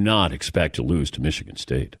 You do not expect to lose to Michigan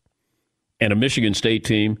State. And a Michigan State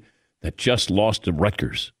team that just lost to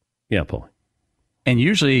Rutgers. Yeah, Paul. And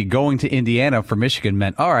usually going to Indiana for Michigan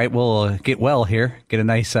meant, all right, we'll get well here, get a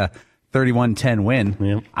nice 31-10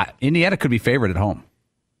 win. Yeah. Indiana could be favored at home.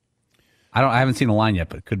 I haven't seen the line yet,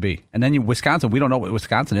 but it could be. And then Wisconsin, we don't know what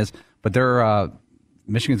Wisconsin is, but they're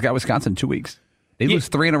Michigan's got Wisconsin in 2 weeks. They lose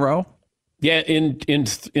 3 in a row. Yeah,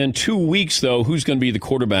 in 2 weeks, though, who's going to be the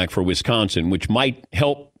quarterback for Wisconsin, which might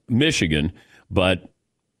help Michigan, but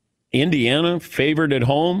Indiana favored at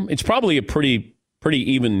home. It's probably a pretty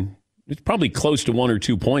even. It's probably close to 1 or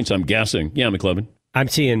 2 points, I'm guessing. Yeah, McLevin. I'm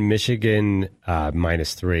seeing Michigan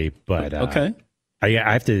 -3, but okay. I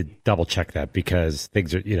have to double check that because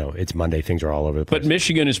things are, it's Monday. Things are all over the place. But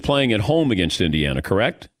Michigan is playing at home against Indiana,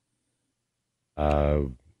 correct?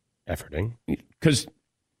 Efforting. Because,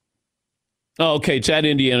 okay, it's at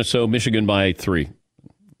Indiana, so Michigan by 3.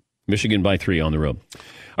 Michigan by 3 on the road.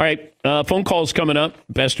 All right, phone calls coming up.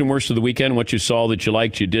 Best and worst of the weekend, what you saw that you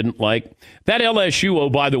liked, you didn't like. That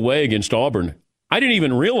LSU, by the way, against Auburn, I didn't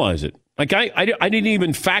even realize it. Like, I didn't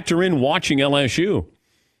even factor in watching LSU.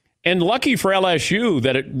 And lucky for LSU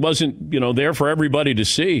that it wasn't, there for everybody to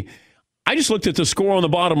see. I just looked at the score on the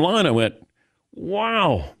bottom line. I went,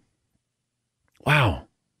 wow.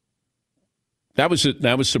 That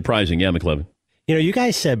was surprising. Yeah, McLevin. You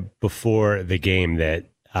guys said before the game that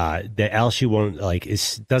LSU won't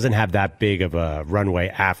doesn't have that big of a runway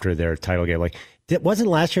after their title game. Like, wasn't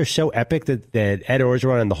last year so epic that Ed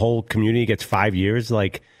Orgeron and the whole community gets 5 years?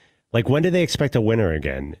 Like when do they expect a winner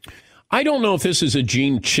again? I don't know if this is a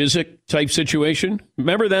Gene Chiswick type situation.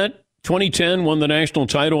 Remember that 2010 won the national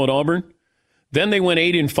title at Auburn. Then they went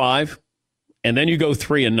 8-5, and then you go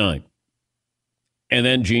 3-9, and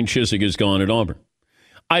then Gene Chiswick is gone at Auburn.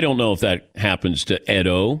 I don't know if that happens to Ed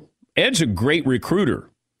O. Ed's a great recruiter,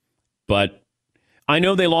 but I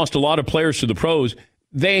know they lost a lot of players to the pros.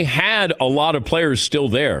 They had a lot of players still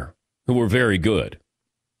there who were very good.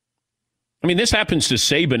 I mean, this happens to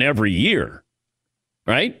Saban every year,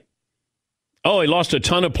 right? Oh, he lost a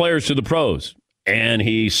ton of players to the pros, and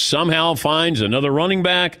he somehow finds another running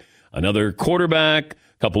back, another quarterback, a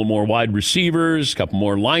couple more wide receivers, a couple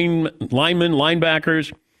more linemen,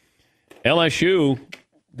 linebackers. LSU,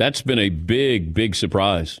 that's been a big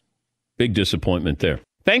surprise. Big disappointment there.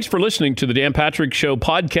 Thanks for listening to the Dan Patrick Show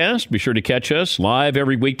podcast. Be sure to catch us live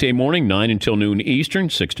every weekday morning, 9 until noon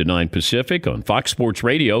Eastern, 6 to 9 Pacific on Fox Sports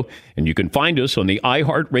Radio. And you can find us on the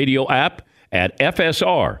iHeartRadio app at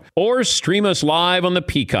FSR or stream us live on the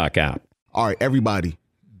Peacock app. All right, everybody,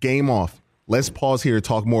 game off. Let's pause here to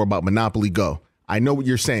talk more about Monopoly Go. I know what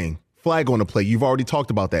you're saying. Flag on the play. You've already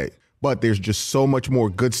talked about that. But there's just so much more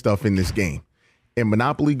good stuff in this game. In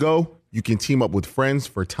Monopoly Go, you can team up with friends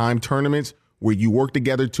for timed tournaments where you work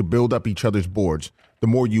together to build up each other's boards. The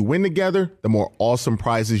more you win together, the more awesome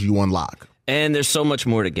prizes you unlock. And there's so much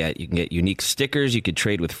more to get. You can get unique stickers. You could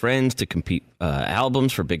trade with friends to compete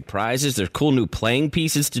albums for big prizes. There's cool new playing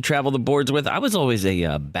pieces to travel the boards with. I was always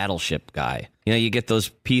a battleship guy. You get those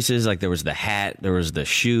pieces, like there was the hat, there was the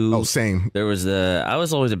shoe. Oh, same. I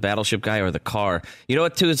was always a battleship guy, or the car. You know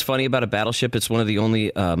what, too, is funny about a battleship? It's one of the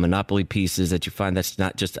only Monopoly pieces that you find that's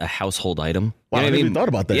not just a household item. Wow, I never even thought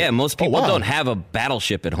about that. Yeah, most people don't have a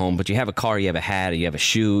battleship at home, but you have a car, you have a hat, you have a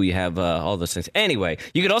shoe, you have all those things. Anyway,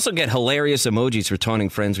 you could also get hilarious emojis for taunting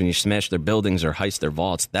friends when you smash their buildings or heist their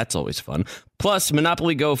vaults. That's always fun. Plus,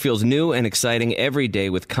 Monopoly Go feels new and exciting every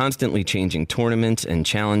day with constantly changing tournaments and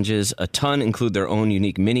challenges. A ton include their own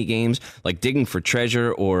unique mini games, like digging for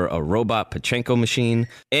treasure or a robot Pachinko machine.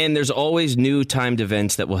 And there's always new timed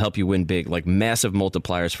events that will help you win big, like massive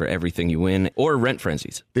multipliers for everything you win or rent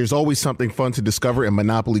frenzies. There's always something fun to discover in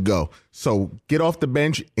Monopoly Go. So get off the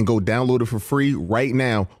bench and go download it for free right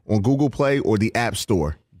now on Google Play or the App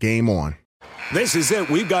Store. Game on. This is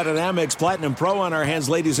it. We've got an Amex Platinum Pro on our hands,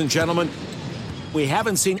 ladies and gentlemen. We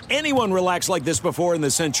haven't seen anyone relax like this before in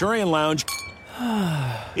the Centurion Lounge.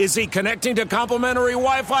 Is he connecting to complimentary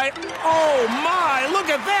Wi-Fi? Oh, my. Look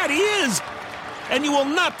at that. He is. And you will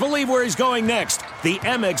not believe where he's going next. The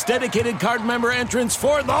Amex dedicated card member entrance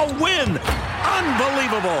for the win.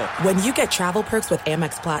 Unbelievable. When you get travel perks with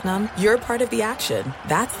Amex Platinum, you're part of the action.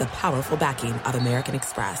 That's the powerful backing of American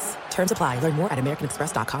Express. Terms apply. Learn more at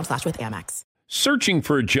americanexpress.com/withAmex. Searching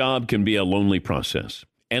for a job can be a lonely process.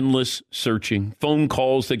 Endless searching, phone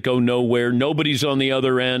calls that go nowhere, nobody's on the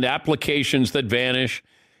other end, applications that vanish.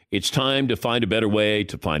 It's time to find a better way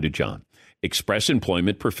to find a job. Express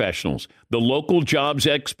Employment Professionals, the local jobs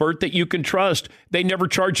expert that you can trust. They never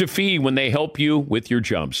charge a fee when they help you with your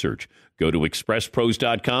job search. Go to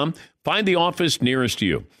expresspros.com, find the office nearest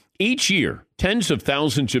you. Each year, tens of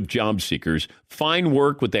thousands of job seekers find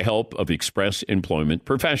work with the help of Express Employment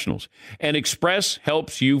Professionals. And Express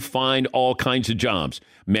helps you find all kinds of jobs,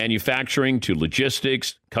 manufacturing to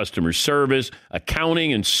logistics, customer service,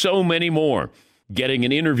 accounting, and so many more. Getting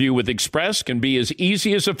an interview with Express can be as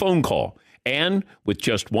easy as a phone call. And with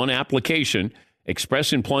just one application,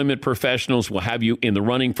 Express Employment Professionals will have you in the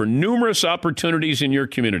running for numerous opportunities in your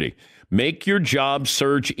community. Make your job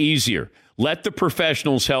search easier. Let the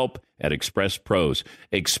professionals help at Express Pros.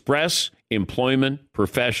 Express Employment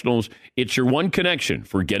Professionals. It's your one connection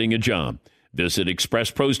for getting a job. Visit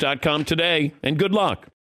expresspros.com today, and good luck.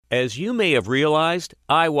 As you may have realized,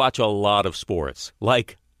 I watch a lot of sports.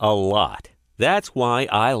 Like, a lot. That's why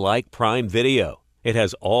I like Prime Video. It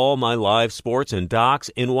has all my live sports and docs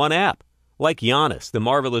in one app. Like Giannis, The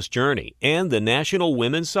Marvelous Journey, and the National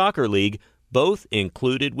Women's Soccer League, both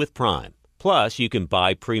included with Prime. Plus, you can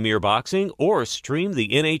buy Premier Boxing or stream the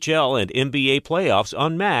NHL and NBA playoffs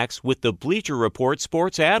on Max with the Bleacher Report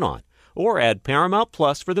Sports add-on, or add Paramount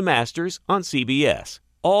Plus for the Masters on CBS.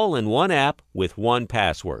 All in one app with one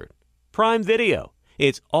password. Prime Video.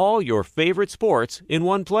 It's all your favorite sports in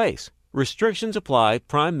one place. Restrictions apply.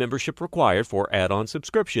 Prime membership required for add-on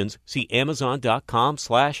subscriptions. See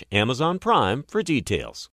Amazon.com/Amazon Prime for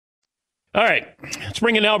details. All right, let's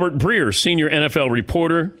bring in Albert Breer, senior NFL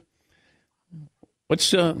reporter. What's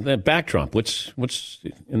that backdrop? What's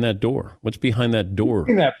in that door? What's behind that door? You've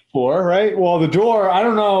seen that before, right? Well, the door, I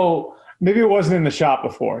don't know. Maybe it wasn't in the shop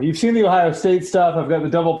before. You've seen the Ohio State stuff. I've got the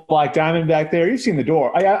double black diamond back there. You've seen the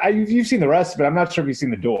door. You've seen the rest of it. I'm not sure if you've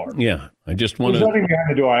seen the door. Yeah, I just want to. There's nothing behind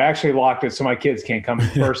the door. I actually locked it so my kids can't come in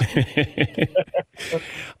first.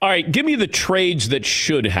 All right, give me the trades that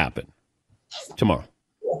should happen tomorrow.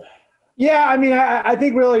 Yeah, I mean, I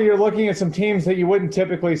think really you're looking at some teams that you wouldn't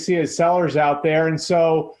typically see as sellers out there. And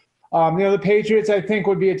so, the Patriots, I think,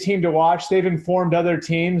 would be a team to watch. They've informed other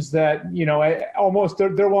teams that,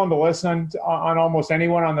 they're willing to listen on almost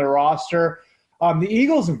anyone on their roster. The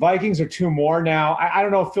Eagles and Vikings are two more now. I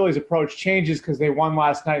don't know if Philly's approach changes because they won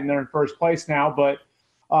last night and they're in first place now. But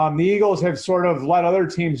the Eagles have sort of let other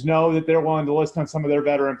teams know that they're willing to listen on some of their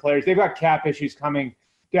veteran players. They've got cap issues coming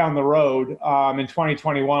down the road in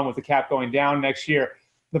 2021 with the cap going down next year.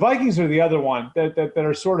 The Vikings are the other one that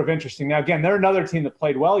are sort of interesting. Now, again, they're another team that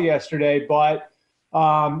played well yesterday, but,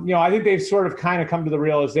 I think they've sort of kind of come to the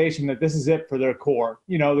realization that this is it for their core.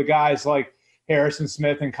 The guys like Harrison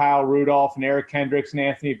Smith and Kyle Rudolph and Eric Kendricks and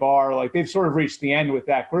Anthony Barr, like they've sort of reached the end with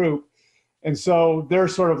that group. And so they're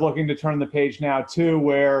sort of looking to turn the page now, too,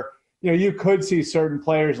 where, you could see certain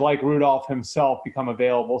players like Rudolph himself become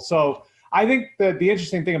available. So I think that the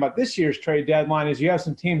interesting thing about this year's trade deadline is you have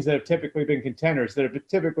some teams that have typically been contenders, that have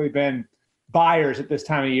typically been buyers at this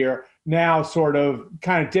time of year, now sort of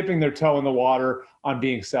kind of dipping their toe in the water on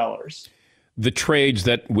being sellers. The trades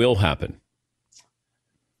that will happen.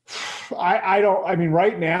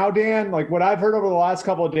 Right now, Dan, like what I've heard over the last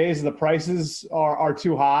couple of days, the prices are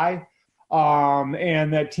too high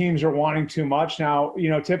and that teams are wanting too much. Now,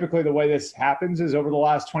 typically the way this happens is over the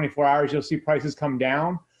last 24 hours, you'll see prices come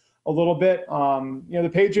down a little bit.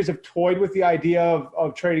 The Patriots have toyed with the idea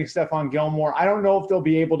of trading Stephon Gilmore. I don't know if they'll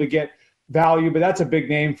be able to get value, but that's a big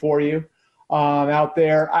name for you out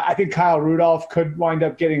there. I think Kyle Rudolph could wind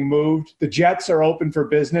up getting moved. The Jets are open for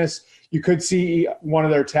business. You could see one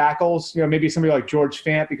of their tackles, maybe somebody like George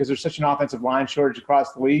Fant, because there's such an offensive line shortage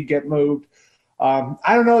across the league, get moved.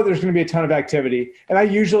 I don't know if there's going to be a ton of activity. And I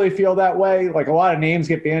usually feel that way. Like a lot of names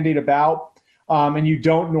get bandied about, and you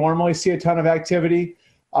don't normally see a ton of activity.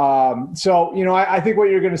 I think what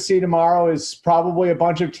you're going to see tomorrow is probably a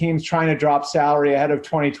bunch of teams trying to drop salary ahead of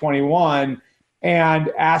 2021, and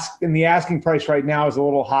the asking price right now is a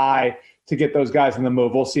little high to get those guys in the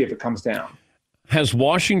move. We'll see if it comes down. Has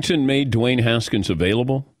Washington made Dwayne Haskins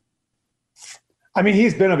available? I mean,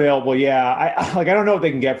 he's been available, yeah. I don't know what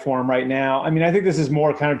they can get for him right now. I mean, I think this is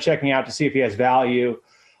more kind of checking out to see if he has value.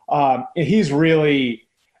 He's really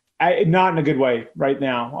not in a good way right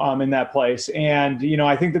now in that place. And,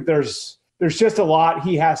 I think that there's just a lot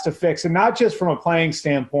he has to fix, and not just from a playing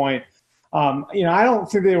standpoint. I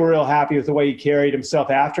don't think they were real happy with the way he carried himself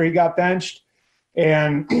after he got benched.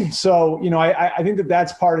 And so, I think that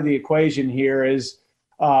that's part of the equation here is,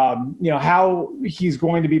 how he's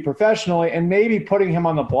going to be professionally, and maybe putting him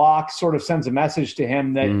on the block sort of sends a message to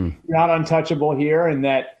him that you're not untouchable here and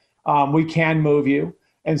that we can move you.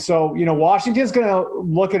 And so, Washington's going to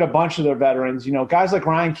look at a bunch of their veterans. Guys like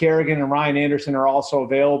Ryan Kerrigan and Ryan Anderson are also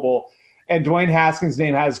available, and Dwayne Haskins'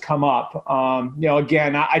 name has come up.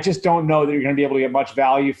 Again, I just don't know that you're going to be able to get much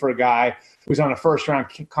value for a guy who's on a first-round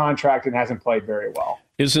contract and hasn't played very well.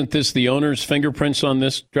 Isn't this the owner's fingerprints on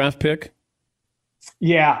this draft pick?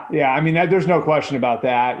 Yeah. I mean, there's no question about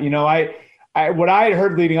that. What I had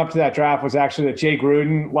heard leading up to that draft was actually that Jay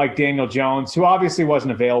Gruden liked Daniel Jones, who obviously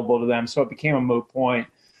wasn't available to them, so it became a moot point.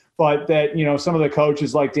 But that, some of the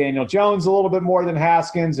coaches like Daniel Jones a little bit more than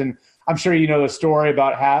Haskins. And I'm sure you know the story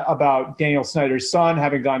about Daniel Snyder's son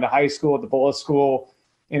having gone to high school at the Bullis School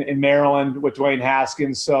in Maryland with Dwayne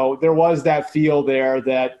Haskins. So there was that feel there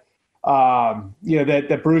that,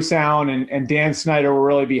 that Bruce Allen and Dan Snyder were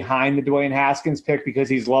really behind the Dwayne Haskins pick because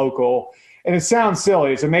he's local. And it sounds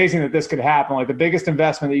silly. It's amazing that this could happen. Like the biggest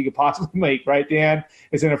investment that you could possibly make, right, Dan,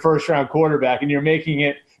 is in a first-round quarterback, and you're making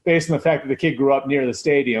it based on the fact that the kid grew up near the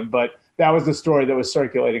stadium. But that was the story that was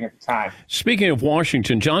circulating at the time. Speaking of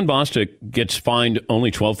Washington, John Bostic gets fined only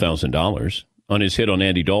 $12,000 on his hit on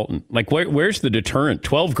Andy Dalton. Like, where's the deterrent?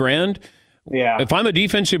 $12,000? Yeah. If I'm a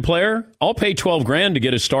defensive player, I'll pay $12,000 to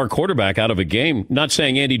get a star quarterback out of a game. Not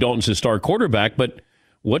saying Andy Dalton's a star quarterback, but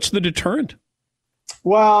what's the deterrent?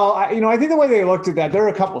 Well, I think the way they looked at that, there are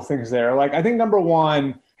a couple of things there. Like, I think number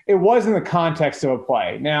one, it was in the context of a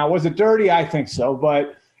play. Now, was it dirty? I think so,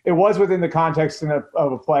 but it was within the context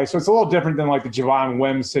of a play. So it's a little different than like the Javon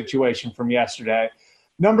Wims situation from yesterday.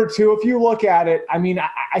 Number two, if you look at it, I mean,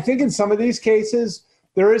 I think in some of these cases,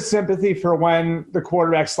 there is sympathy for when the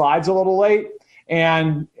quarterback slides a little late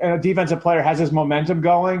and a defensive player has his momentum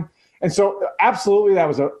going. And so absolutely, that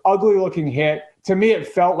was an ugly looking hit. To me, it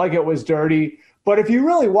felt like it was dirty. But if you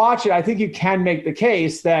really watch it, I think you can make the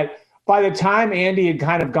case that by the time Andy had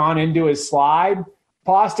kind of gone into his slide,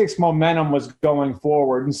 Bostic's momentum was going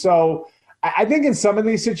forward. And so I think in some of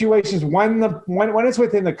these situations, when it's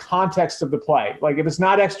within the context of the play, like if it's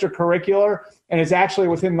not extracurricular and it's actually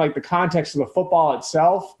within like the context of the football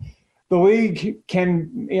itself, the league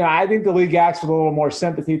can, I think the league acts with a little more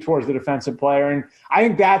sympathy towards the defensive player. And I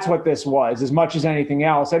think that's what this was as much as anything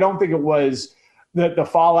else. I don't think it was the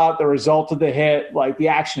fallout, the result of the hit, like the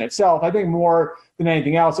action itself. I think more than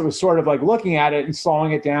anything else, it was sort of like looking at it and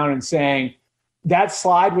slowing it down and saying, that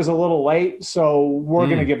slide was a little late, so we're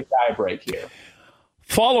going to give the guy a break here.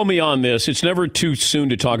 Follow me on this. It's never too soon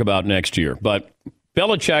to talk about next year, but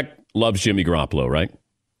Belichick loves Jimmy Garoppolo, right?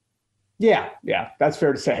 Yeah, that's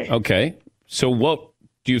fair to say. Okay. So what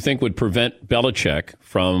do you think would prevent Belichick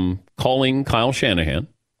from calling Kyle Shanahan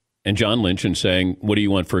and John Lynch and saying, what do you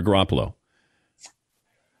want for Garoppolo?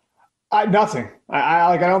 Nothing.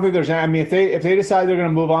 I don't think there's. I mean, if they decide they're going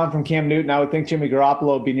to move on from Cam Newton, I would think Jimmy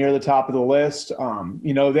Garoppolo would be near the top of the list.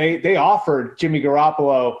 They offered Jimmy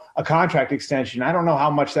Garoppolo a contract extension. I don't know how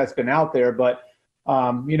much that's been out there, but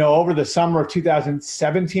over the summer of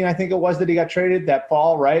 2017, I think it was that he got traded that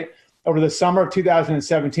fall, right? Over the summer of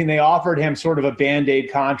 2017, they offered him sort of a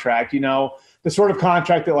Band-Aid contract. The sort of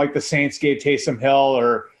contract that like the Saints gave Taysom Hill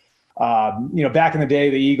or. Back in the day,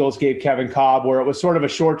 the Eagles gave Kevin Cobb, where it was sort of a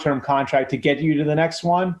short-term contract to get you to the next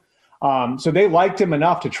one. So they liked him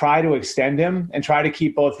enough to try to extend him and try to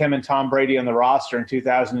keep both him and Tom Brady on the roster in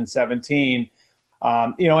 2017.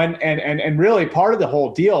 And really part of the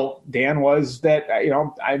whole deal, Dan, was that,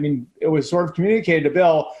 it was sort of communicated to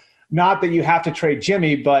Bill, not that you have to trade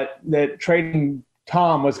Jimmy, but that trading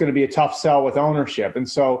Tom was going to be a tough sell with ownership. And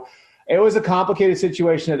so it was a complicated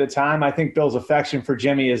situation at the time. I think Bill's affection for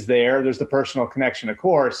Jimmy is there. There's the personal connection, of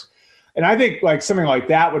course. And I think like something like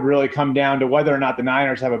that would really come down to whether or not the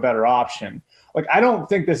Niners have a better option. Like, I don't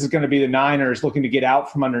think this is going to be the Niners looking to get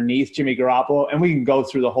out from underneath Jimmy Garoppolo, and we can go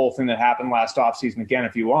through the whole thing that happened last offseason again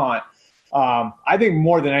if you want. I think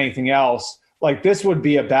more than anything else, like, this would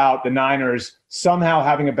be about the Niners somehow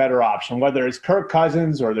having a better option, whether it's Kirk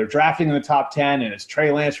Cousins or they're drafting in the top 10 and it's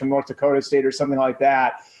Trey Lance from North Dakota State or something like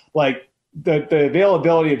that. Like, the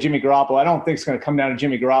availability of Jimmy Garoppolo, I don't think it's going to come down to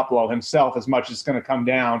Jimmy Garoppolo himself as much as it's going to come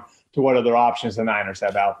down to what other options the Niners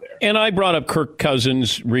have out there. And I brought up Kirk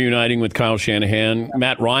Cousins reuniting with Kyle Shanahan,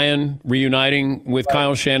 Matt Ryan reuniting with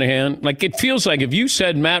Kyle Shanahan. Like, it feels like if you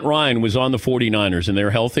said Matt Ryan was on the 49ers and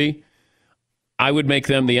they're healthy, I would make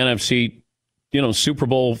them the NFC, Super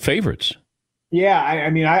Bowl favorites. Yeah, I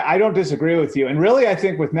mean, I don't disagree with you. And really, I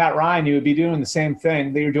think with Matt Ryan, you would be doing the same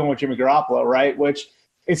thing that you're doing with Jimmy Garoppolo, right? Which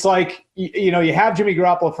it's like, you have Jimmy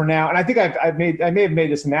Garoppolo for now. And I think I may have made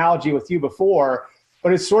this analogy with you before,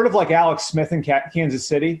 but it's sort of like Alex Smith in Kansas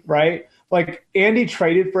City, right? Like, Andy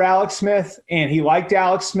traded for Alex Smith, and he liked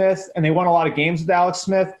Alex Smith, and they won a lot of games with Alex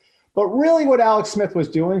Smith. But really what Alex Smith was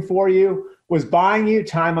doing for you was buying you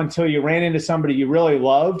time until you ran into somebody you really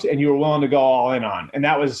loved and you were willing to go all in on. And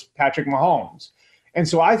that was Patrick Mahomes. And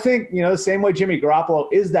so I think, the same way Jimmy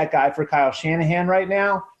Garoppolo is that guy for Kyle Shanahan right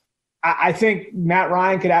now, I think Matt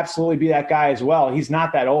Ryan could absolutely be that guy as well. He's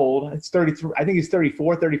not that old. It's 33. I think he's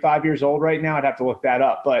 34, 35 years old right now. I'd have to look that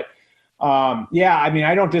up. But,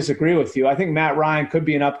 I don't disagree with you. I think Matt Ryan could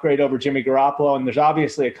be an upgrade over Jimmy Garoppolo, and there's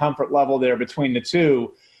obviously a comfort level there between the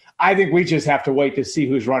two. I think we just have to wait to see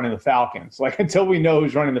who's running the Falcons. Like, until we know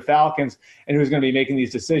who's running the Falcons and who's going to be making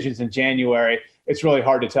these decisions in January, it's really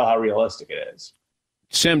hard to tell how realistic it is.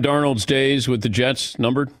 Sam Darnold's days with the Jets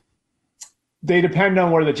numbered? They depend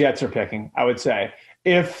on where the Jets are picking, I would say.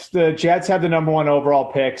 If the Jets have the number 1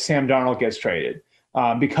 overall pick, Sam Darnold gets traded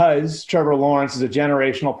because Trevor Lawrence is a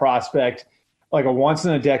generational prospect, like a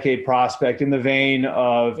once-in-a-decade prospect in the vein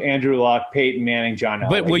of Andrew Luck, Peyton Manning, John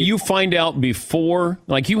Elway. But will you find out before?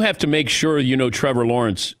 Like, you have to make sure Trevor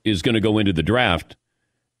Lawrence is going to go into the draft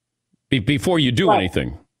before you do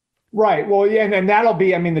anything. Right. Well, yeah, and that'll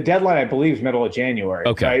be, the deadline, I believe, is middle of January.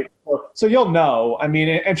 Okay. Right? So you'll know.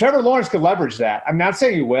 And Trevor Lawrence could leverage that. I'm not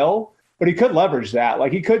saying he will, but he could leverage that.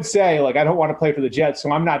 Like, he could say, like, I don't want to play for the Jets, so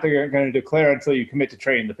I'm not going to declare until you commit to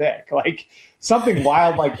trading the pick. Like, something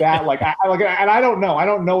wild like that. And I don't know. I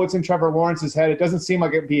don't know what's in Trevor Lawrence's head. It doesn't seem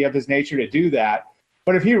like it'd be of his nature to do that.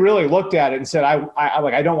 But if he really looked at it and said,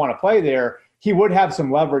 I don't want to play there, he would have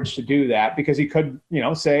some leverage to do that, because he could,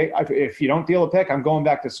 say, if you don't deal a pick, I'm going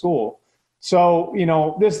back to school. So,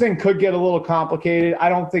 this thing could get a little complicated. I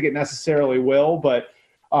don't think it necessarily will, but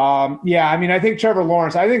I think Trevor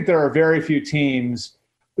Lawrence, I think there are very few teams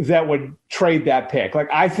that would trade that pick. Like,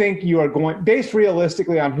 I think you are going, based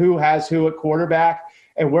realistically on who has who at quarterback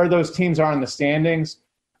and where those teams are in the standings,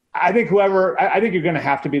 I think you're going to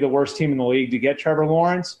have to be the worst team in the league to get Trevor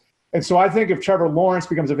Lawrence. And so I think if Trevor Lawrence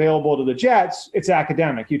becomes available to the Jets, it's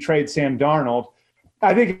academic. You trade Sam Darnold.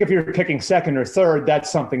 I think if you're picking second or third, that's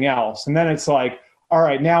something else. And then it's like, all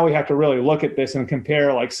right, now we have to really look at this and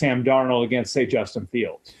compare, like, Sam Darnold against, say, Justin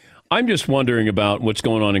Fields. I'm just wondering about what's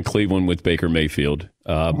going on in Cleveland with Baker Mayfield.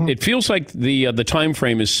 It feels like the time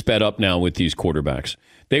frame is sped up now with these quarterbacks.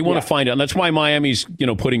 They want to find out. And that's why Miami's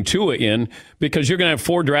putting Tua in, because you're going to have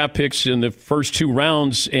 4 draft picks in the first 2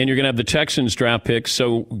 rounds, and you're going to have the Texans draft picks.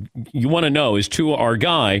 So you want to know, is Tua our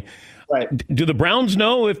guy? Right. Do the Browns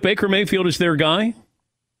know if Baker Mayfield is their guy?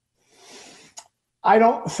 I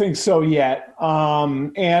don't think so yet.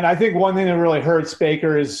 And I think one thing that really hurts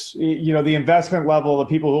Baker is, the investment level of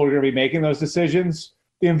the people who are going to be making those decisions.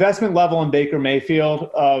 The investment level in Baker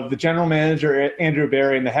Mayfield of the general manager, Andrew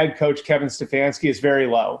Berry, and the head coach, Kevin Stefanski, is very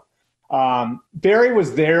low. Berry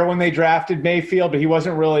was there when they drafted Mayfield, but he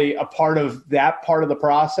wasn't really a part of that part of the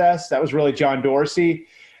process. That was really John Dorsey.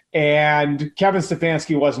 And Kevin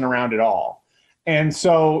Stefanski wasn't around at all. And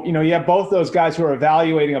so, you have both those guys who are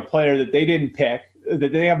evaluating a player that they didn't pick,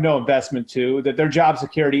 that they have no investment to, that their job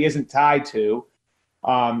security isn't tied to.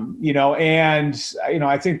 I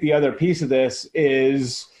think the other piece of this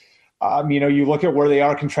is, you look at where they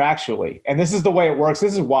are contractually, and this is the way it works.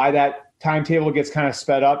 This is why that timetable gets kind of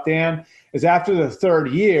sped up, Dan, is after the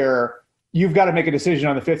 3rd year, you've got to make a decision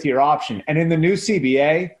on the 5th-year option. And in the new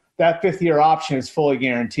CBA, that 5th-year option is fully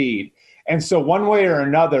guaranteed. And so one way or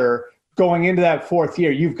another, going into that 4th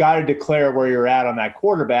year, you've got to declare where you're at on that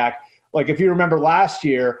quarterback. Like, if you remember last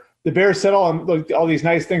year, the Bears said all these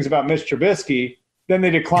nice things about Mitch Trubisky. Then they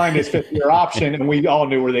declined his 5th-year option, and we all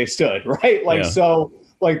knew where they stood, right? So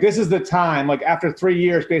this is the time, like, after 3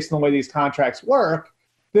 years, based on the way these contracts work,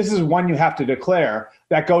 this is one you have to declare.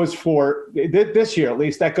 That goes for, this year at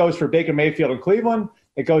least, that goes for Baker Mayfield in Cleveland.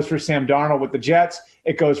 It goes for Sam Darnold with the Jets.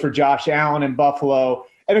 It goes for Josh Allen in Buffalo.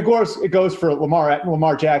 And, of course, it goes for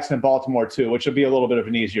Lamar Jackson in Baltimore, too, which will be a little bit of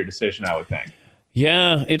an easier decision, I would think.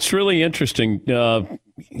 Yeah, it's really interesting.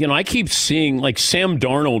 I keep seeing, like, Sam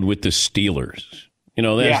Darnold with the Steelers.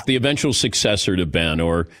 That's the eventual successor to Ben.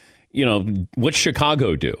 Or, what's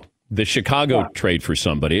Chicago do? The Chicago trade for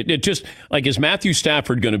somebody. It just, like, is Matthew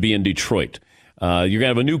Stafford going to be in Detroit? You're going to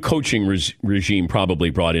have a new coaching regime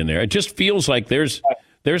probably brought in there. It just feels like there's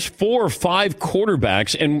 4 or 5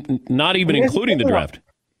 quarterbacks, and not even including the draft.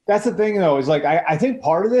 That's the thing, though, is like I think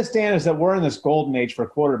part of this, Dan, is that we're in this golden age for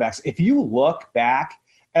quarterbacks. If you look back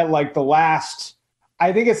at like the last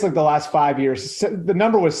 5 years, the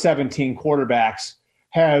number was 17 quarterbacks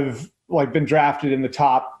have like been drafted in the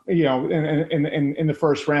top, in the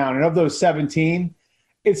first round. And of those 17,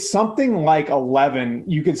 it's something like 11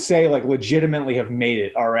 you could say like legitimately have made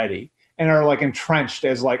it already and are like entrenched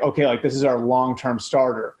as like, okay, like this is our long-term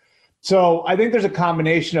starter. So I think there's a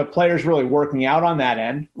combination of players really working out on that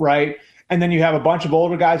end, right? And then you have a bunch of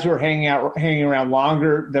older guys who are hanging around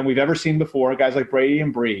longer than we've ever seen before, guys like Brady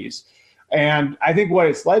and Breeze. And I think what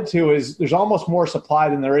it's led to is there's almost more supply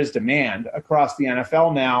than there is demand across the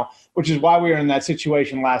NFL now, which is why we were in that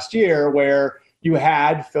situation last year where you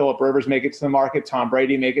had Phillip Rivers make it to the market, Tom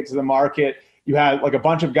Brady make it to the market. You had like a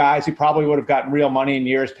bunch of guys who probably would have gotten real money in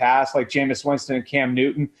years past, like Jameis Winston and Cam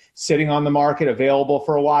Newton, sitting on the market, available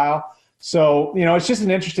for a while. So, it's just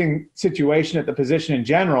an interesting situation at the position in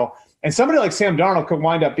general. And somebody like Sam Darnold could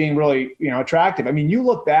wind up being really, attractive. I mean, you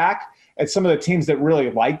look back at some of the teams that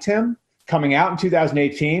really liked him coming out in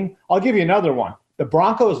 2018. I'll give you another one. The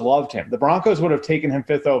Broncos loved him. The Broncos would have taken him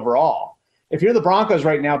 5th overall. If you're the Broncos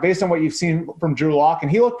right now, based on what you've seen from Drew Lock,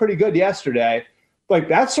 and he looked pretty good yesterday, like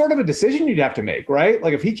that's sort of a decision you'd have to make, right?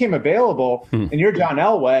 Like if he came available and you're John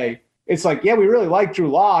Elway, it's like, yeah, we really like Drew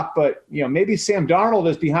Lock, but maybe Sam Darnold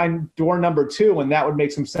is behind door number 2, and that would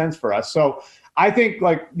make some sense for us. So I think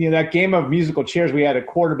that game of musical chairs we had at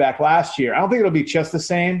quarterback last year, I don't think it'll be just the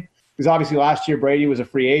same because obviously last year Brady was a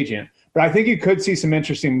free agent, but I think you could see some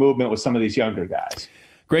interesting movement with some of these younger guys.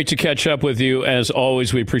 Great to catch up with you. As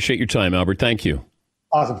always, we appreciate your time, Albert. Thank you.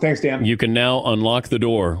 Awesome. Thanks, Dan. You can now unlock the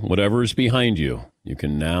door. Whatever is behind you, you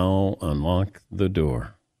can now unlock the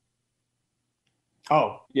door.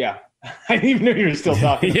 Oh, yeah. I didn't even know you were still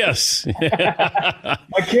talking. Yes. My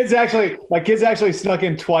kids actually snuck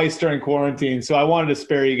in twice during quarantine, so I wanted to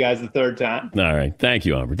spare you guys the third time. All right. Thank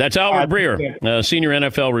you, Albert. That's Albert Breer, senior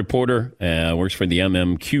NFL reporter, works for the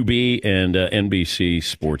MMQB and NBC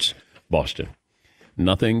Sports Boston.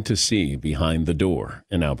 Nothing to see behind the door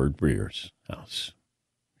in Albert Breer's house.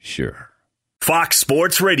 Sure. Fox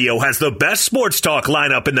Sports Radio has the best sports talk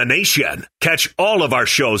lineup in the nation. Catch all of our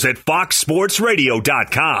shows at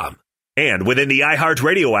foxsportsradio.com. And within the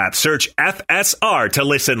iHeartRadio app, search FSR to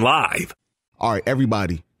listen live. All right,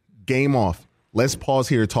 everybody, game off. Let's pause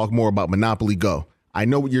here to talk more about Monopoly Go. I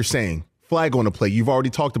know what you're saying. Flag on the play. You've already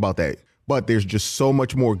talked about that. But there's just so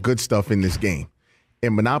much more good stuff in this game.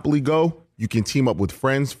 In Monopoly Go, you can team up with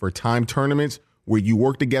friends for timed tournaments where you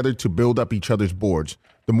work together to build up each other's boards.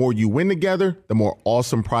 The more you win together, the more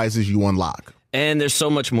awesome prizes you unlock. And there's so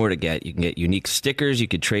much more to get. You can get unique stickers. You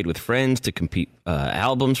could trade with friends to compete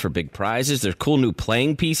albums for big prizes. There's cool new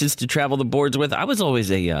playing pieces to travel the boards with. I was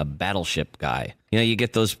always a battleship guy. You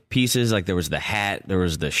get those pieces, like there was the hat, there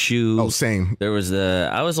was the shoe. Oh, same.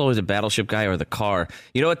 I was always a battleship guy, or the car.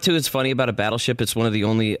 You know what, too, is funny about a battleship? It's one of the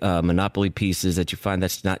only Monopoly pieces that you find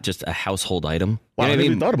that's not just a household item. Wow, I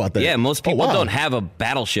never thought about that. Yeah, most people don't have a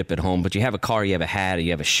battleship at home, but you have a car, you have a hat,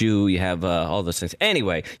 you have a shoe, you have all those things.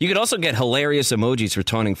 Anyway, you could also get hilarious emojis for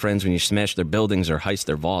taunting friends when you smash their buildings or heist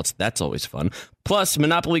their vaults. That's always fun. Plus,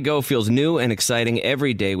 Monopoly Go feels new and exciting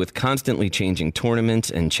every day with constantly changing tournaments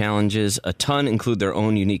and challenges. A ton include their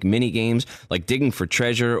own unique mini games like digging for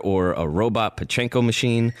treasure or a robot Pachinko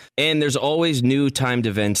machine. And there's always new timed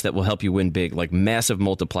events that will help you win big, like massive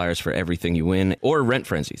multipliers for everything you win or rent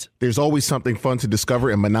frenzies. There's always something fun to discover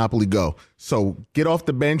in Monopoly Go. So get off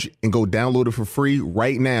the bench and go download it for free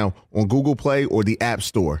right now on Google Play or the App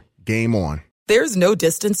Store. Game on. There's no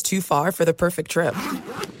distance too far for the perfect trip.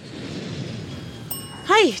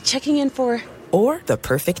 Hi, checking in for... Or the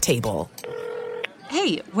perfect table.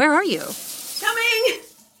 Hey, where are you? Coming!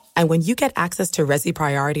 And when you get access to Resi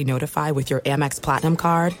Priority Notify with your Amex Platinum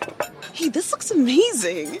card... Hey, this looks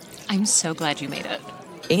amazing. I'm so glad you made it.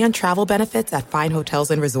 And travel benefits at fine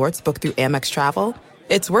hotels and resorts booked through Amex Travel,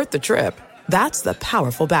 it's worth the trip. That's the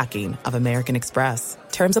powerful backing of American Express.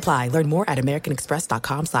 Terms apply. Learn more at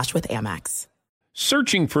americanexpress.com/withAmex.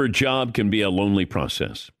 Searching for a job can be a lonely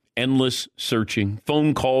process. Endless searching,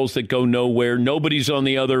 phone calls that go nowhere, nobody's on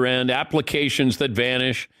the other end, applications that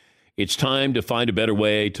vanish. It's time to find a better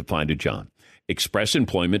way to find a job. Express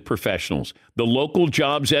Employment Professionals, the local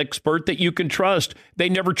jobs expert that you can trust. They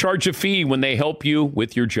never charge a fee when they help you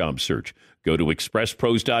with your job search. Go to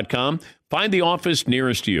expresspros.com, find the office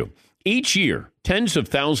nearest you. Each year, tens of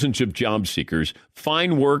thousands of job seekers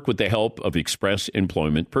find work with the help of Express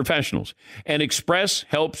Employment Professionals. And Express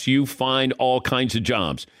helps you find all kinds of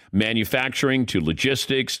jobs, manufacturing to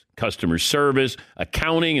logistics, customer service,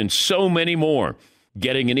 accounting, and so many more.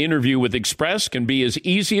 Getting an interview with Express can be as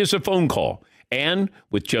easy as a phone call. And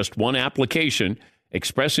with just one application,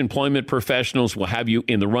 Express Employment Professionals will have you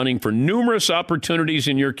in the running for numerous opportunities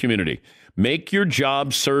in your community. Make your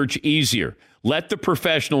job search easier. Let the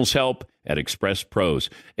professionals help at Express Pros.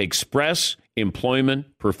 Express Employment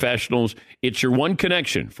Professionals. It's your one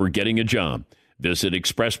connection for getting a job. Visit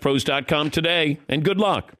expresspros.com today, and good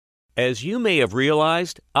luck. As you may have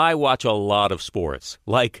realized, I watch a lot of sports.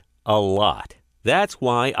 Like, a lot. That's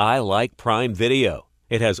why I like Prime Video.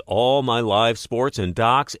 It has all my live sports and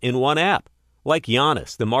docs in one app. Like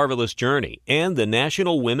Giannis, The Marvelous Journey, and the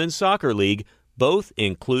National Women's Soccer League, both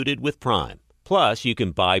included with Prime. Plus, you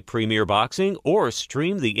can buy Premier Boxing or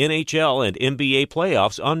stream the NHL and NBA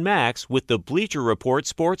playoffs on Max with the Bleacher Report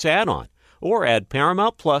Sports add-on, or add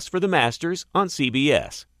Paramount Plus for the Masters on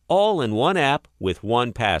CBS. All in one app with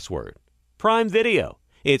one password. Prime Video.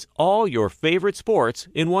 It's all your favorite sports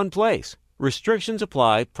in one place. Restrictions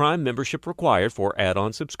apply. Prime membership required for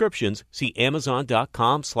add-on subscriptions. See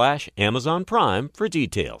Amazon.com/Amazon Prime for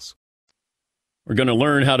details. We're going to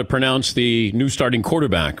learn how to pronounce the new starting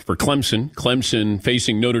quarterback for Clemson. Clemson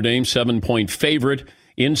facing Notre Dame, 7-point favorite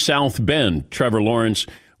in South Bend. Trevor Lawrence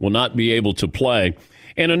will not be able to play.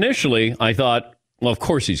 And initially, I thought, well, of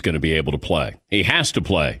course he's going to be able to play. He has to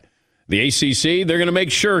play. The ACC, they're going to make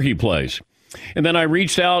sure he plays. And then I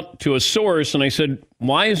reached out to a source and I said,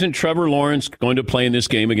 why isn't Trevor Lawrence going to play in this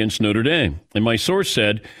game against Notre Dame? And my source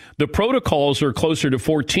said, the protocols are closer to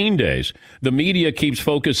 14 days. The media keeps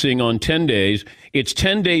focusing on 10 days. It's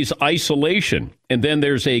 10 days isolation. And then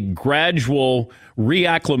there's a gradual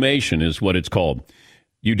reacclimation is what it's called.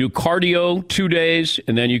 You do cardio 2 days,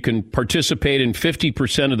 and then you can participate in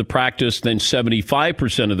 50% of the practice, then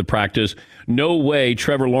 75% of the practice. No way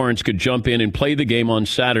Trevor Lawrence could jump in and play the game on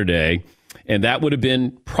Saturday. And that would have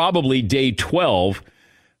been probably day 12.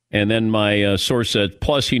 And then my source said,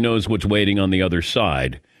 plus he knows what's waiting on the other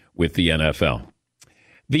side with the NFL.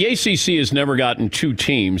 The ACC has never gotten two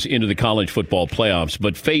teams into the college football playoffs,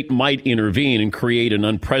 but fate might intervene and create an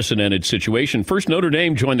unprecedented situation. First, Notre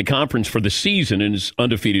Dame joined the conference for the season and is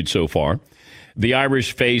undefeated so far. The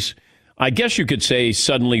Irish face, I guess you could say,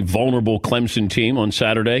 suddenly vulnerable Clemson team on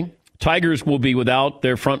Saturday. Tigers will be without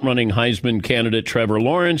their front-running Heisman candidate Trevor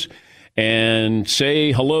Lawrence. And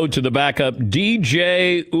say hello to the backup,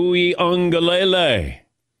 DJ Uiagalelei.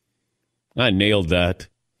 I nailed that.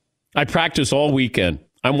 I practiced all weekend.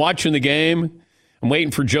 I'm watching the game. I'm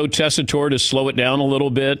waiting for Joe Tessitore to slow it down a little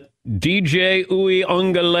bit. DJ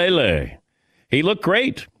Uiagalelei. He looked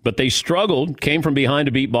great, but they struggled, came from behind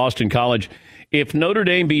to beat Boston College. If Notre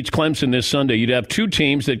Dame beats Clemson this Sunday, you'd have two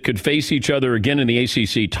teams that could face each other again in the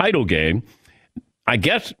ACC title game. I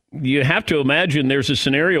guess you have to imagine there's a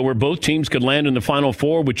scenario where both teams could land in the Final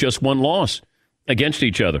Four with just one loss against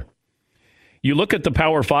each other. You look at the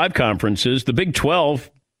Power 5 conferences, the Big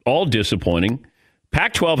 12, all disappointing.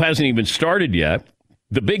 Pac-12 hasn't even started yet.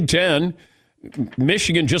 The Big 10,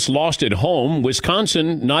 Michigan just lost at home.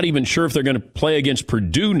 Wisconsin, not even sure if they're going to play against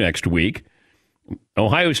Purdue next week.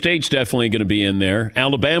 Ohio State's definitely going to be in there.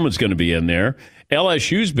 Alabama's going to be in there.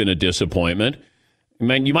 LSU's been a disappointment.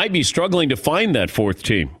 Man, you might be struggling to find that fourth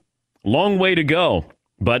team. Long way to go.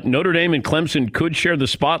 But Notre Dame and Clemson could share the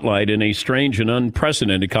spotlight in a strange and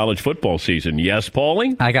unprecedented college football season. Yes,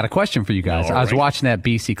 Paulie? I got a question for you guys. I was watching that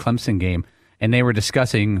BC-Clemson game, and they were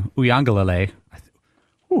discussing Uiagalelei.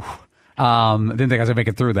 Didn't think I was going to make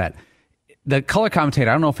it through that. The color commentator,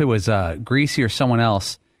 I don't know if it was Greasy or someone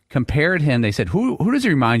else, compared him. They said, who does he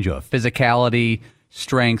remind you of? Physicality,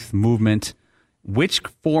 strength, movement. Which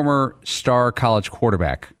former star college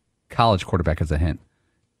quarterback as a hint,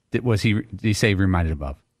 did he say he reminded him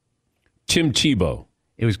of? Tim Tebow.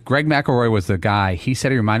 It was Greg McElroy was the guy. He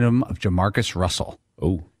said he reminded him of Jamarcus Russell.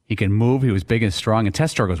 Oh. He can move. He was big and strong. And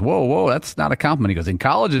Tessitore goes, whoa, that's not a compliment. He goes, in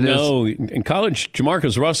college it is. No, in college,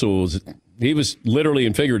 Jamarcus Russell was literally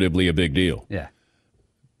and figuratively a big deal. Yeah.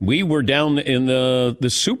 We were down in the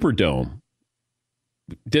Superdome.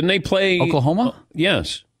 Didn't they play? Oklahoma?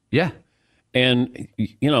 Yes. Yeah. And,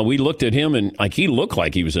 we looked at him and he looked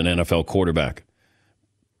like he was an NFL quarterback.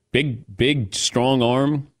 Big, strong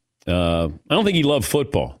arm. I don't think he loved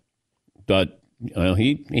football, but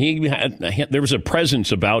there was a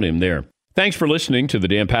presence about him there. Thanks for listening to the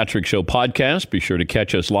Dan Patrick Show podcast. Be sure to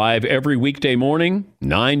catch us live every weekday morning,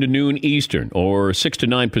 9 to noon Eastern or 6 to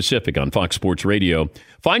 9 Pacific on Fox Sports Radio.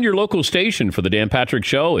 Find your local station for the Dan Patrick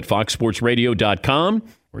Show at foxsportsradio.com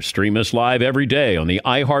or stream us live every day on the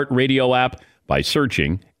iHeartRadio app by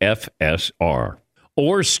searching FSR.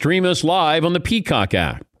 Or stream us live on the Peacock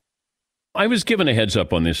app. I was given a heads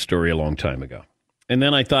up on this story a long time ago. And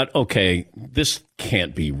then I thought, okay, this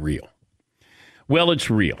can't be real. Well, it's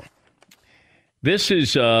real. This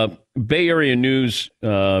is Bay Area News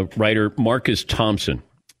writer Marcus Thompson.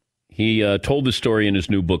 He told the story in his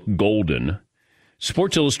new book, Golden.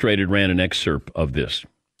 Sports Illustrated ran an excerpt of this.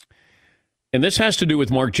 And this has to do with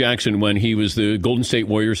Mark Jackson when he was the Golden State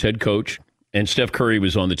Warriors head coach and Steph Curry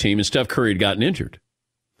was on the team, and Steph Curry had gotten injured.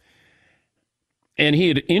 And he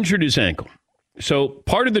had injured his ankle. So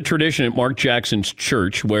part of the tradition at Mark Jackson's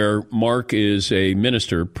church, where Mark is a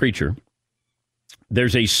minister, preacher,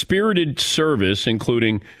 there's a spirited service,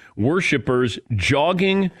 including worshipers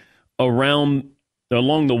jogging along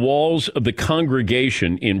the walls of the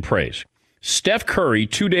congregation in praise. Steph Curry,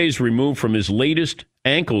 2 days removed from his latest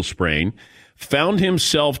ankle sprain, found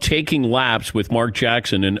himself taking laps with Mark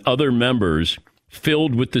Jackson and other members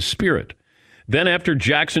filled with the Spirit. Then after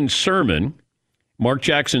Jackson's sermon, Mark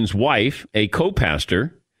Jackson's wife, a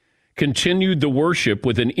co-pastor, continued the worship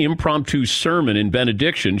with an impromptu sermon and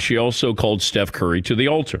benediction. She also called Steph Curry to the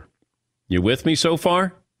altar. You with me so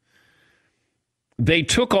far? They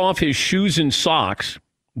took off his shoes and socks.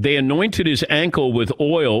 They anointed his ankle with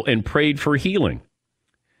oil and prayed for healing.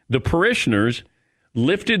 The parishioners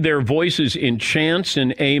lifted their voices in chants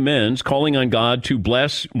and amens, calling on God to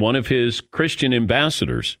bless one of his Christian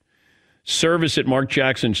ambassadors. Service at Mark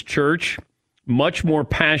Jackson's church, much more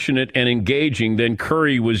passionate and engaging than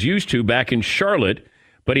Curry was used to back in Charlotte,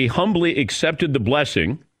 but he humbly accepted the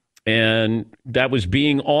blessing and that was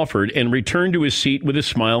being offered and returned to his seat with a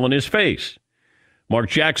smile on his face. Mark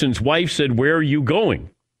Jackson's wife said, "Where are you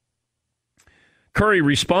going?" Curry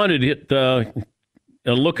responded with a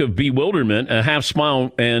look of bewilderment, a half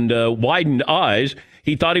smile, and widened eyes.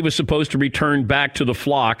 He thought he was supposed to return back to the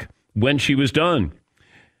flock when she was done.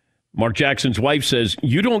 Mark Jackson's wife says,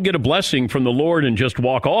 "You don't get a blessing from the Lord and just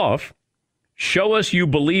walk off. Show us you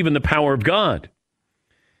believe in the power of God."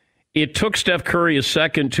 It took Steph Curry a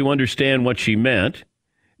second to understand what she meant.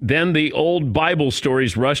 Then the old Bible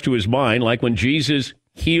stories rushed to his mind, like when Jesus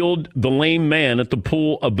healed the lame man at the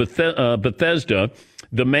pool of Bethesda.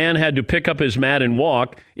 The man had to pick up his mat and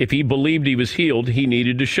walk. If he believed he was healed, he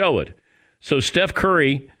needed to show it. So Steph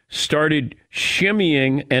Curry started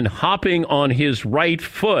shimmying and hopping on his right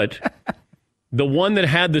foot, the one that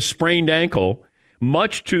had the sprained ankle,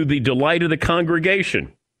 much to the delight of the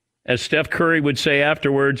congregation. As Steph Curry would say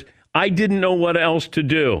afterwards, "I didn't know what else to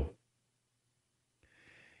do."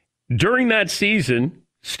 During that season,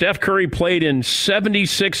 Steph Curry played in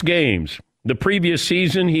 76 games. The previous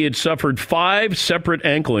season, he had suffered 5 separate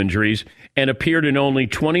ankle injuries and appeared in only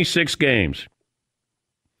 26 games.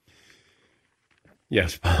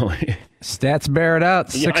 Yes, Paulie. Stats bear it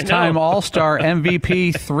out. 6-time All-Star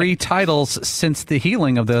MVP, 3 titles since the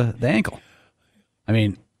healing of the ankle. I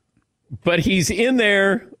mean, but he's in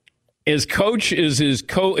there. His coach is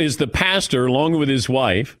the pastor along with his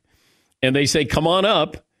wife, and they say, "Come on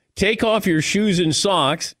up, take off your shoes and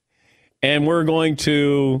socks, and we're going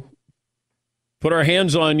to put our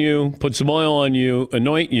hands on you, put some oil on you,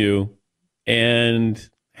 anoint you, and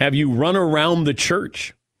have you run around the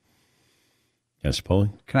church." Yes, Paulie?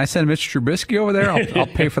 Can I send Mr. Trubisky over there? I'll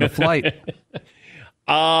pay for the flight.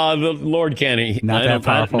 The Lord can't. Not that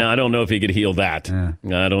powerful? I don't know if he could heal that.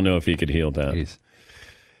 Yeah. I don't know if he could heal that. Jeez.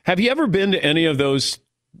 Have you ever been to any of those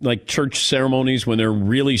like church ceremonies when they're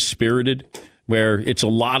really spirited, where it's a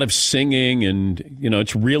lot of singing and,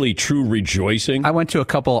 it's really true rejoicing? I went to a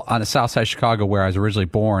couple on the south side of Chicago where I was originally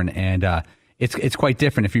born, and it's quite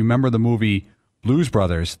different. If you remember the movie Blues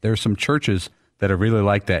Brothers, there's some churches that are really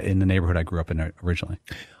like that in the neighborhood I grew up in originally.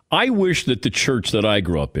 I wish that the church that I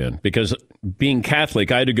grew up in, because being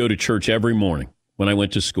Catholic, I had to go to church every morning when I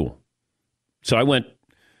went to school. So I went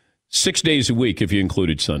 6 days a week if you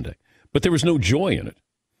included Sunday. But there was no joy in it.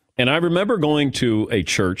 And I remember going to a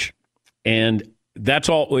church, and that's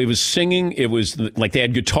all. It was singing. It was like they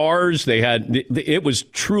had guitars. It was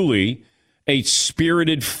truly a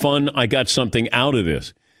spirited, fun, I got something out of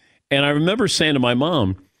this. And I remember saying to my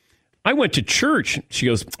mom, "I went to church." She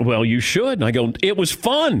goes, "Well, you should." And I go, "It was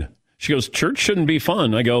fun." She goes, "Church shouldn't be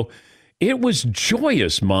fun." I go, "It was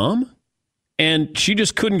joyous, Mom." And she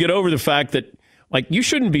just couldn't get over the fact that Like, you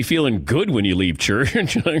shouldn't be feeling good when you leave church.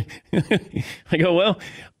 I go, well,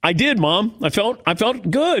 I did, Mom. I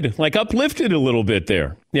felt good, like uplifted a little bit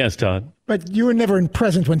there. Yes, Todd. But you were never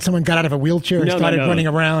present when someone got out of a wheelchair and started running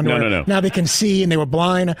around. No. Now they can see and they were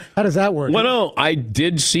blind. How does that work? Well, no, I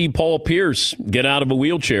did see Paul Pierce get out of a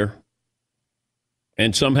wheelchair,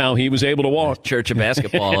 and somehow he was able to walk. Church of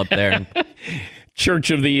basketball up there.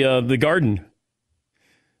 Church of the Garden.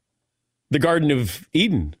 The Garden of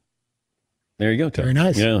Eden. There you go, Todd. Very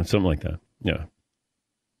nice. Yeah, something like that. Yeah.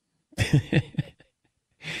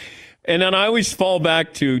 And then I always fall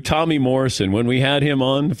back to Tommy Morrison when we had him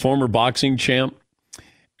on, the former boxing champ.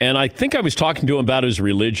 And I think I was talking to him about his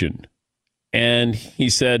religion. And he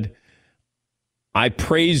said, I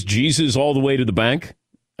praise Jesus all the way to the bank,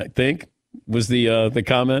 I think, was the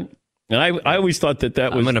comment. And I always thought that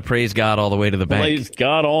was... I'm going to praise God all the way to the bank. Praise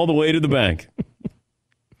God all the way to the bank.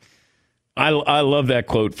 I love that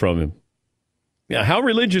quote from him. Yeah, how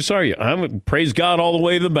religious are you? I'm going to praise God all the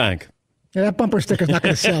way to the bank. Yeah, that bumper sticker's not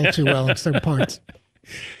going to sell too well in certain parts.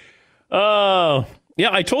 Oh, yeah,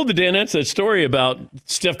 I told the Danettes that story about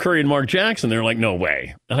Steph Curry and Mark Jackson. They're like, no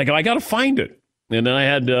way. And I go, I got to find it. And then I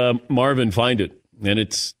had Marvin find it. And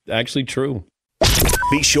it's actually true.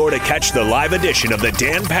 Be sure to catch the live edition of the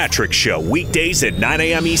Dan Patrick Show weekdays at 9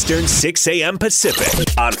 a.m. Eastern, 6 a.m.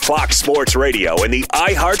 Pacific on Fox Sports Radio and the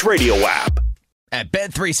iHeartRadio app. At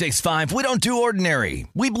Bet365, we don't do ordinary.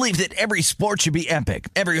 We believe that every sport should be epic.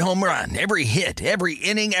 Every home run, every hit, every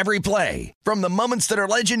inning, every play. From the moments that are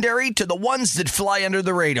legendary to the ones that fly under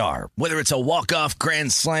the radar. Whether it's a walk-off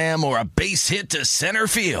grand slam or a base hit to center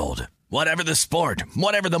field. Whatever the sport,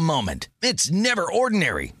 whatever the moment, it's never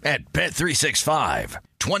ordinary at Bet365.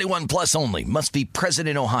 21 plus only. Must be present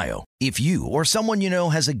in Ohio. If you or someone you know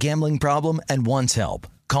has a gambling problem and wants help,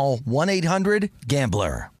 call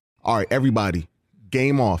 1-800-GAMBLER. All right, everybody.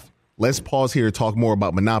 Game off. Let's pause here to talk more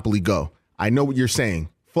about Monopoly Go. I know what you're saying.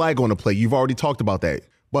 Flag on the play. You've already talked about that.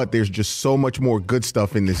 But there's just so much more good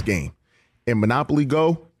stuff in this game. In Monopoly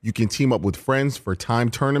Go, you can team up with friends for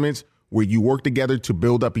timed tournaments where you work together to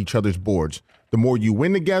build up each other's boards. The more you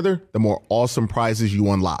win together, the more awesome prizes you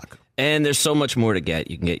unlock. And there's so much more to get.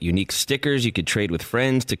 You can get unique stickers. You could trade with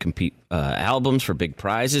friends to compete albums for big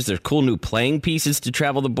prizes. There's cool new playing pieces to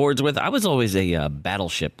travel the boards with. I was always a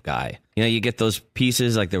battleship guy. You know, you get those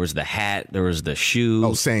pieces, like there was the hat, there was the shoe.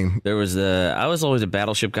 Oh, same. I was always a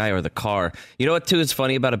battleship guy, or the car. You know what, too, is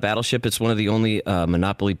funny about a battleship? It's one of the only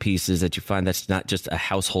Monopoly pieces that you find that's not just a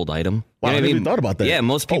household item. Wow, You know I never even thought about that. Yeah,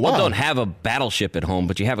 most people wow. don't have a battleship at home,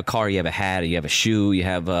 but you have a car, you have a hat, you have a shoe, you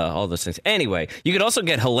have all those things. Anyway, you could also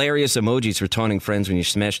get hilarious emojis for taunting friends when you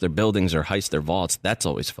smash their buildings or heist their vaults. That's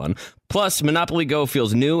always fun. Plus, Monopoly Go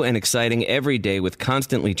feels new and exciting every day with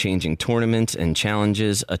constantly changing tournaments and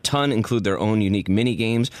challenges. A ton include their own unique mini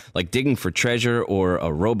games, like digging for treasure or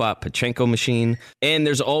a robot Pachinko machine. And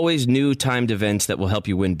there's always new timed events that will help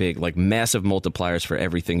you win big, like massive multipliers for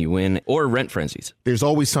everything you win, or rent frenzies. There's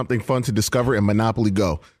always something fun to discover in Monopoly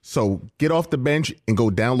Go. So get off the bench and go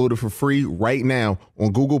download it for free right now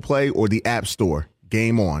on Google Play or the App Store.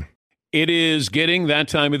 Game on. It is getting that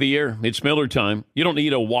time of the year. It's Miller time. You don't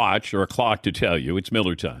need a watch or a clock to tell you. It's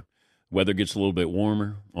Miller time. Weather gets a little bit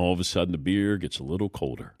warmer. All of a sudden, the beer gets a little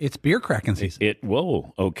colder. It's beer cracking season.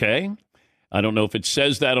 Whoa, okay. I don't know if it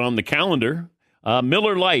says that on the calendar.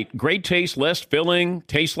 Miller Lite, great taste, less filling,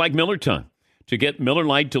 tastes like Miller time. To get Miller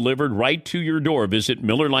Lite delivered right to your door, visit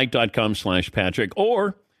MillerLite.com/Patrick,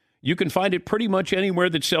 or you can find it pretty much anywhere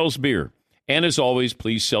that sells beer. And as always,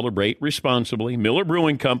 please celebrate responsibly. Miller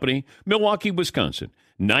Brewing Company, Milwaukee, Wisconsin.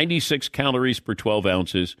 96 calories per 12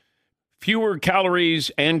 ounces. Fewer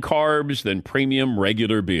calories and carbs than premium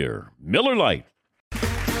regular beer. Miller Lite.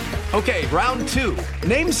 Okay, round two.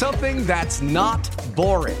 Name something that's not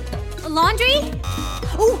boring. A laundry?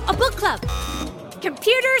 Ooh, a book club.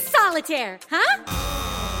 Computer solitaire, huh?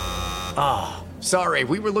 Ah, sorry,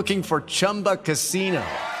 we were looking for Chumba Casino.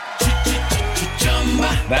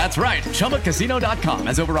 That's right. ChumbaCasino.com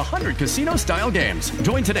has over 100 casino-style games.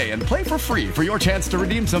 Join today and play for free for your chance to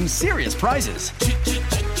redeem some serious prizes.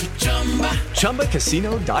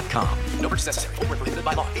 ChumbaCasino.com. No purchase necessary. Void where prohibited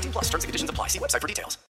by law. 18+. Terms and conditions apply. See website for details.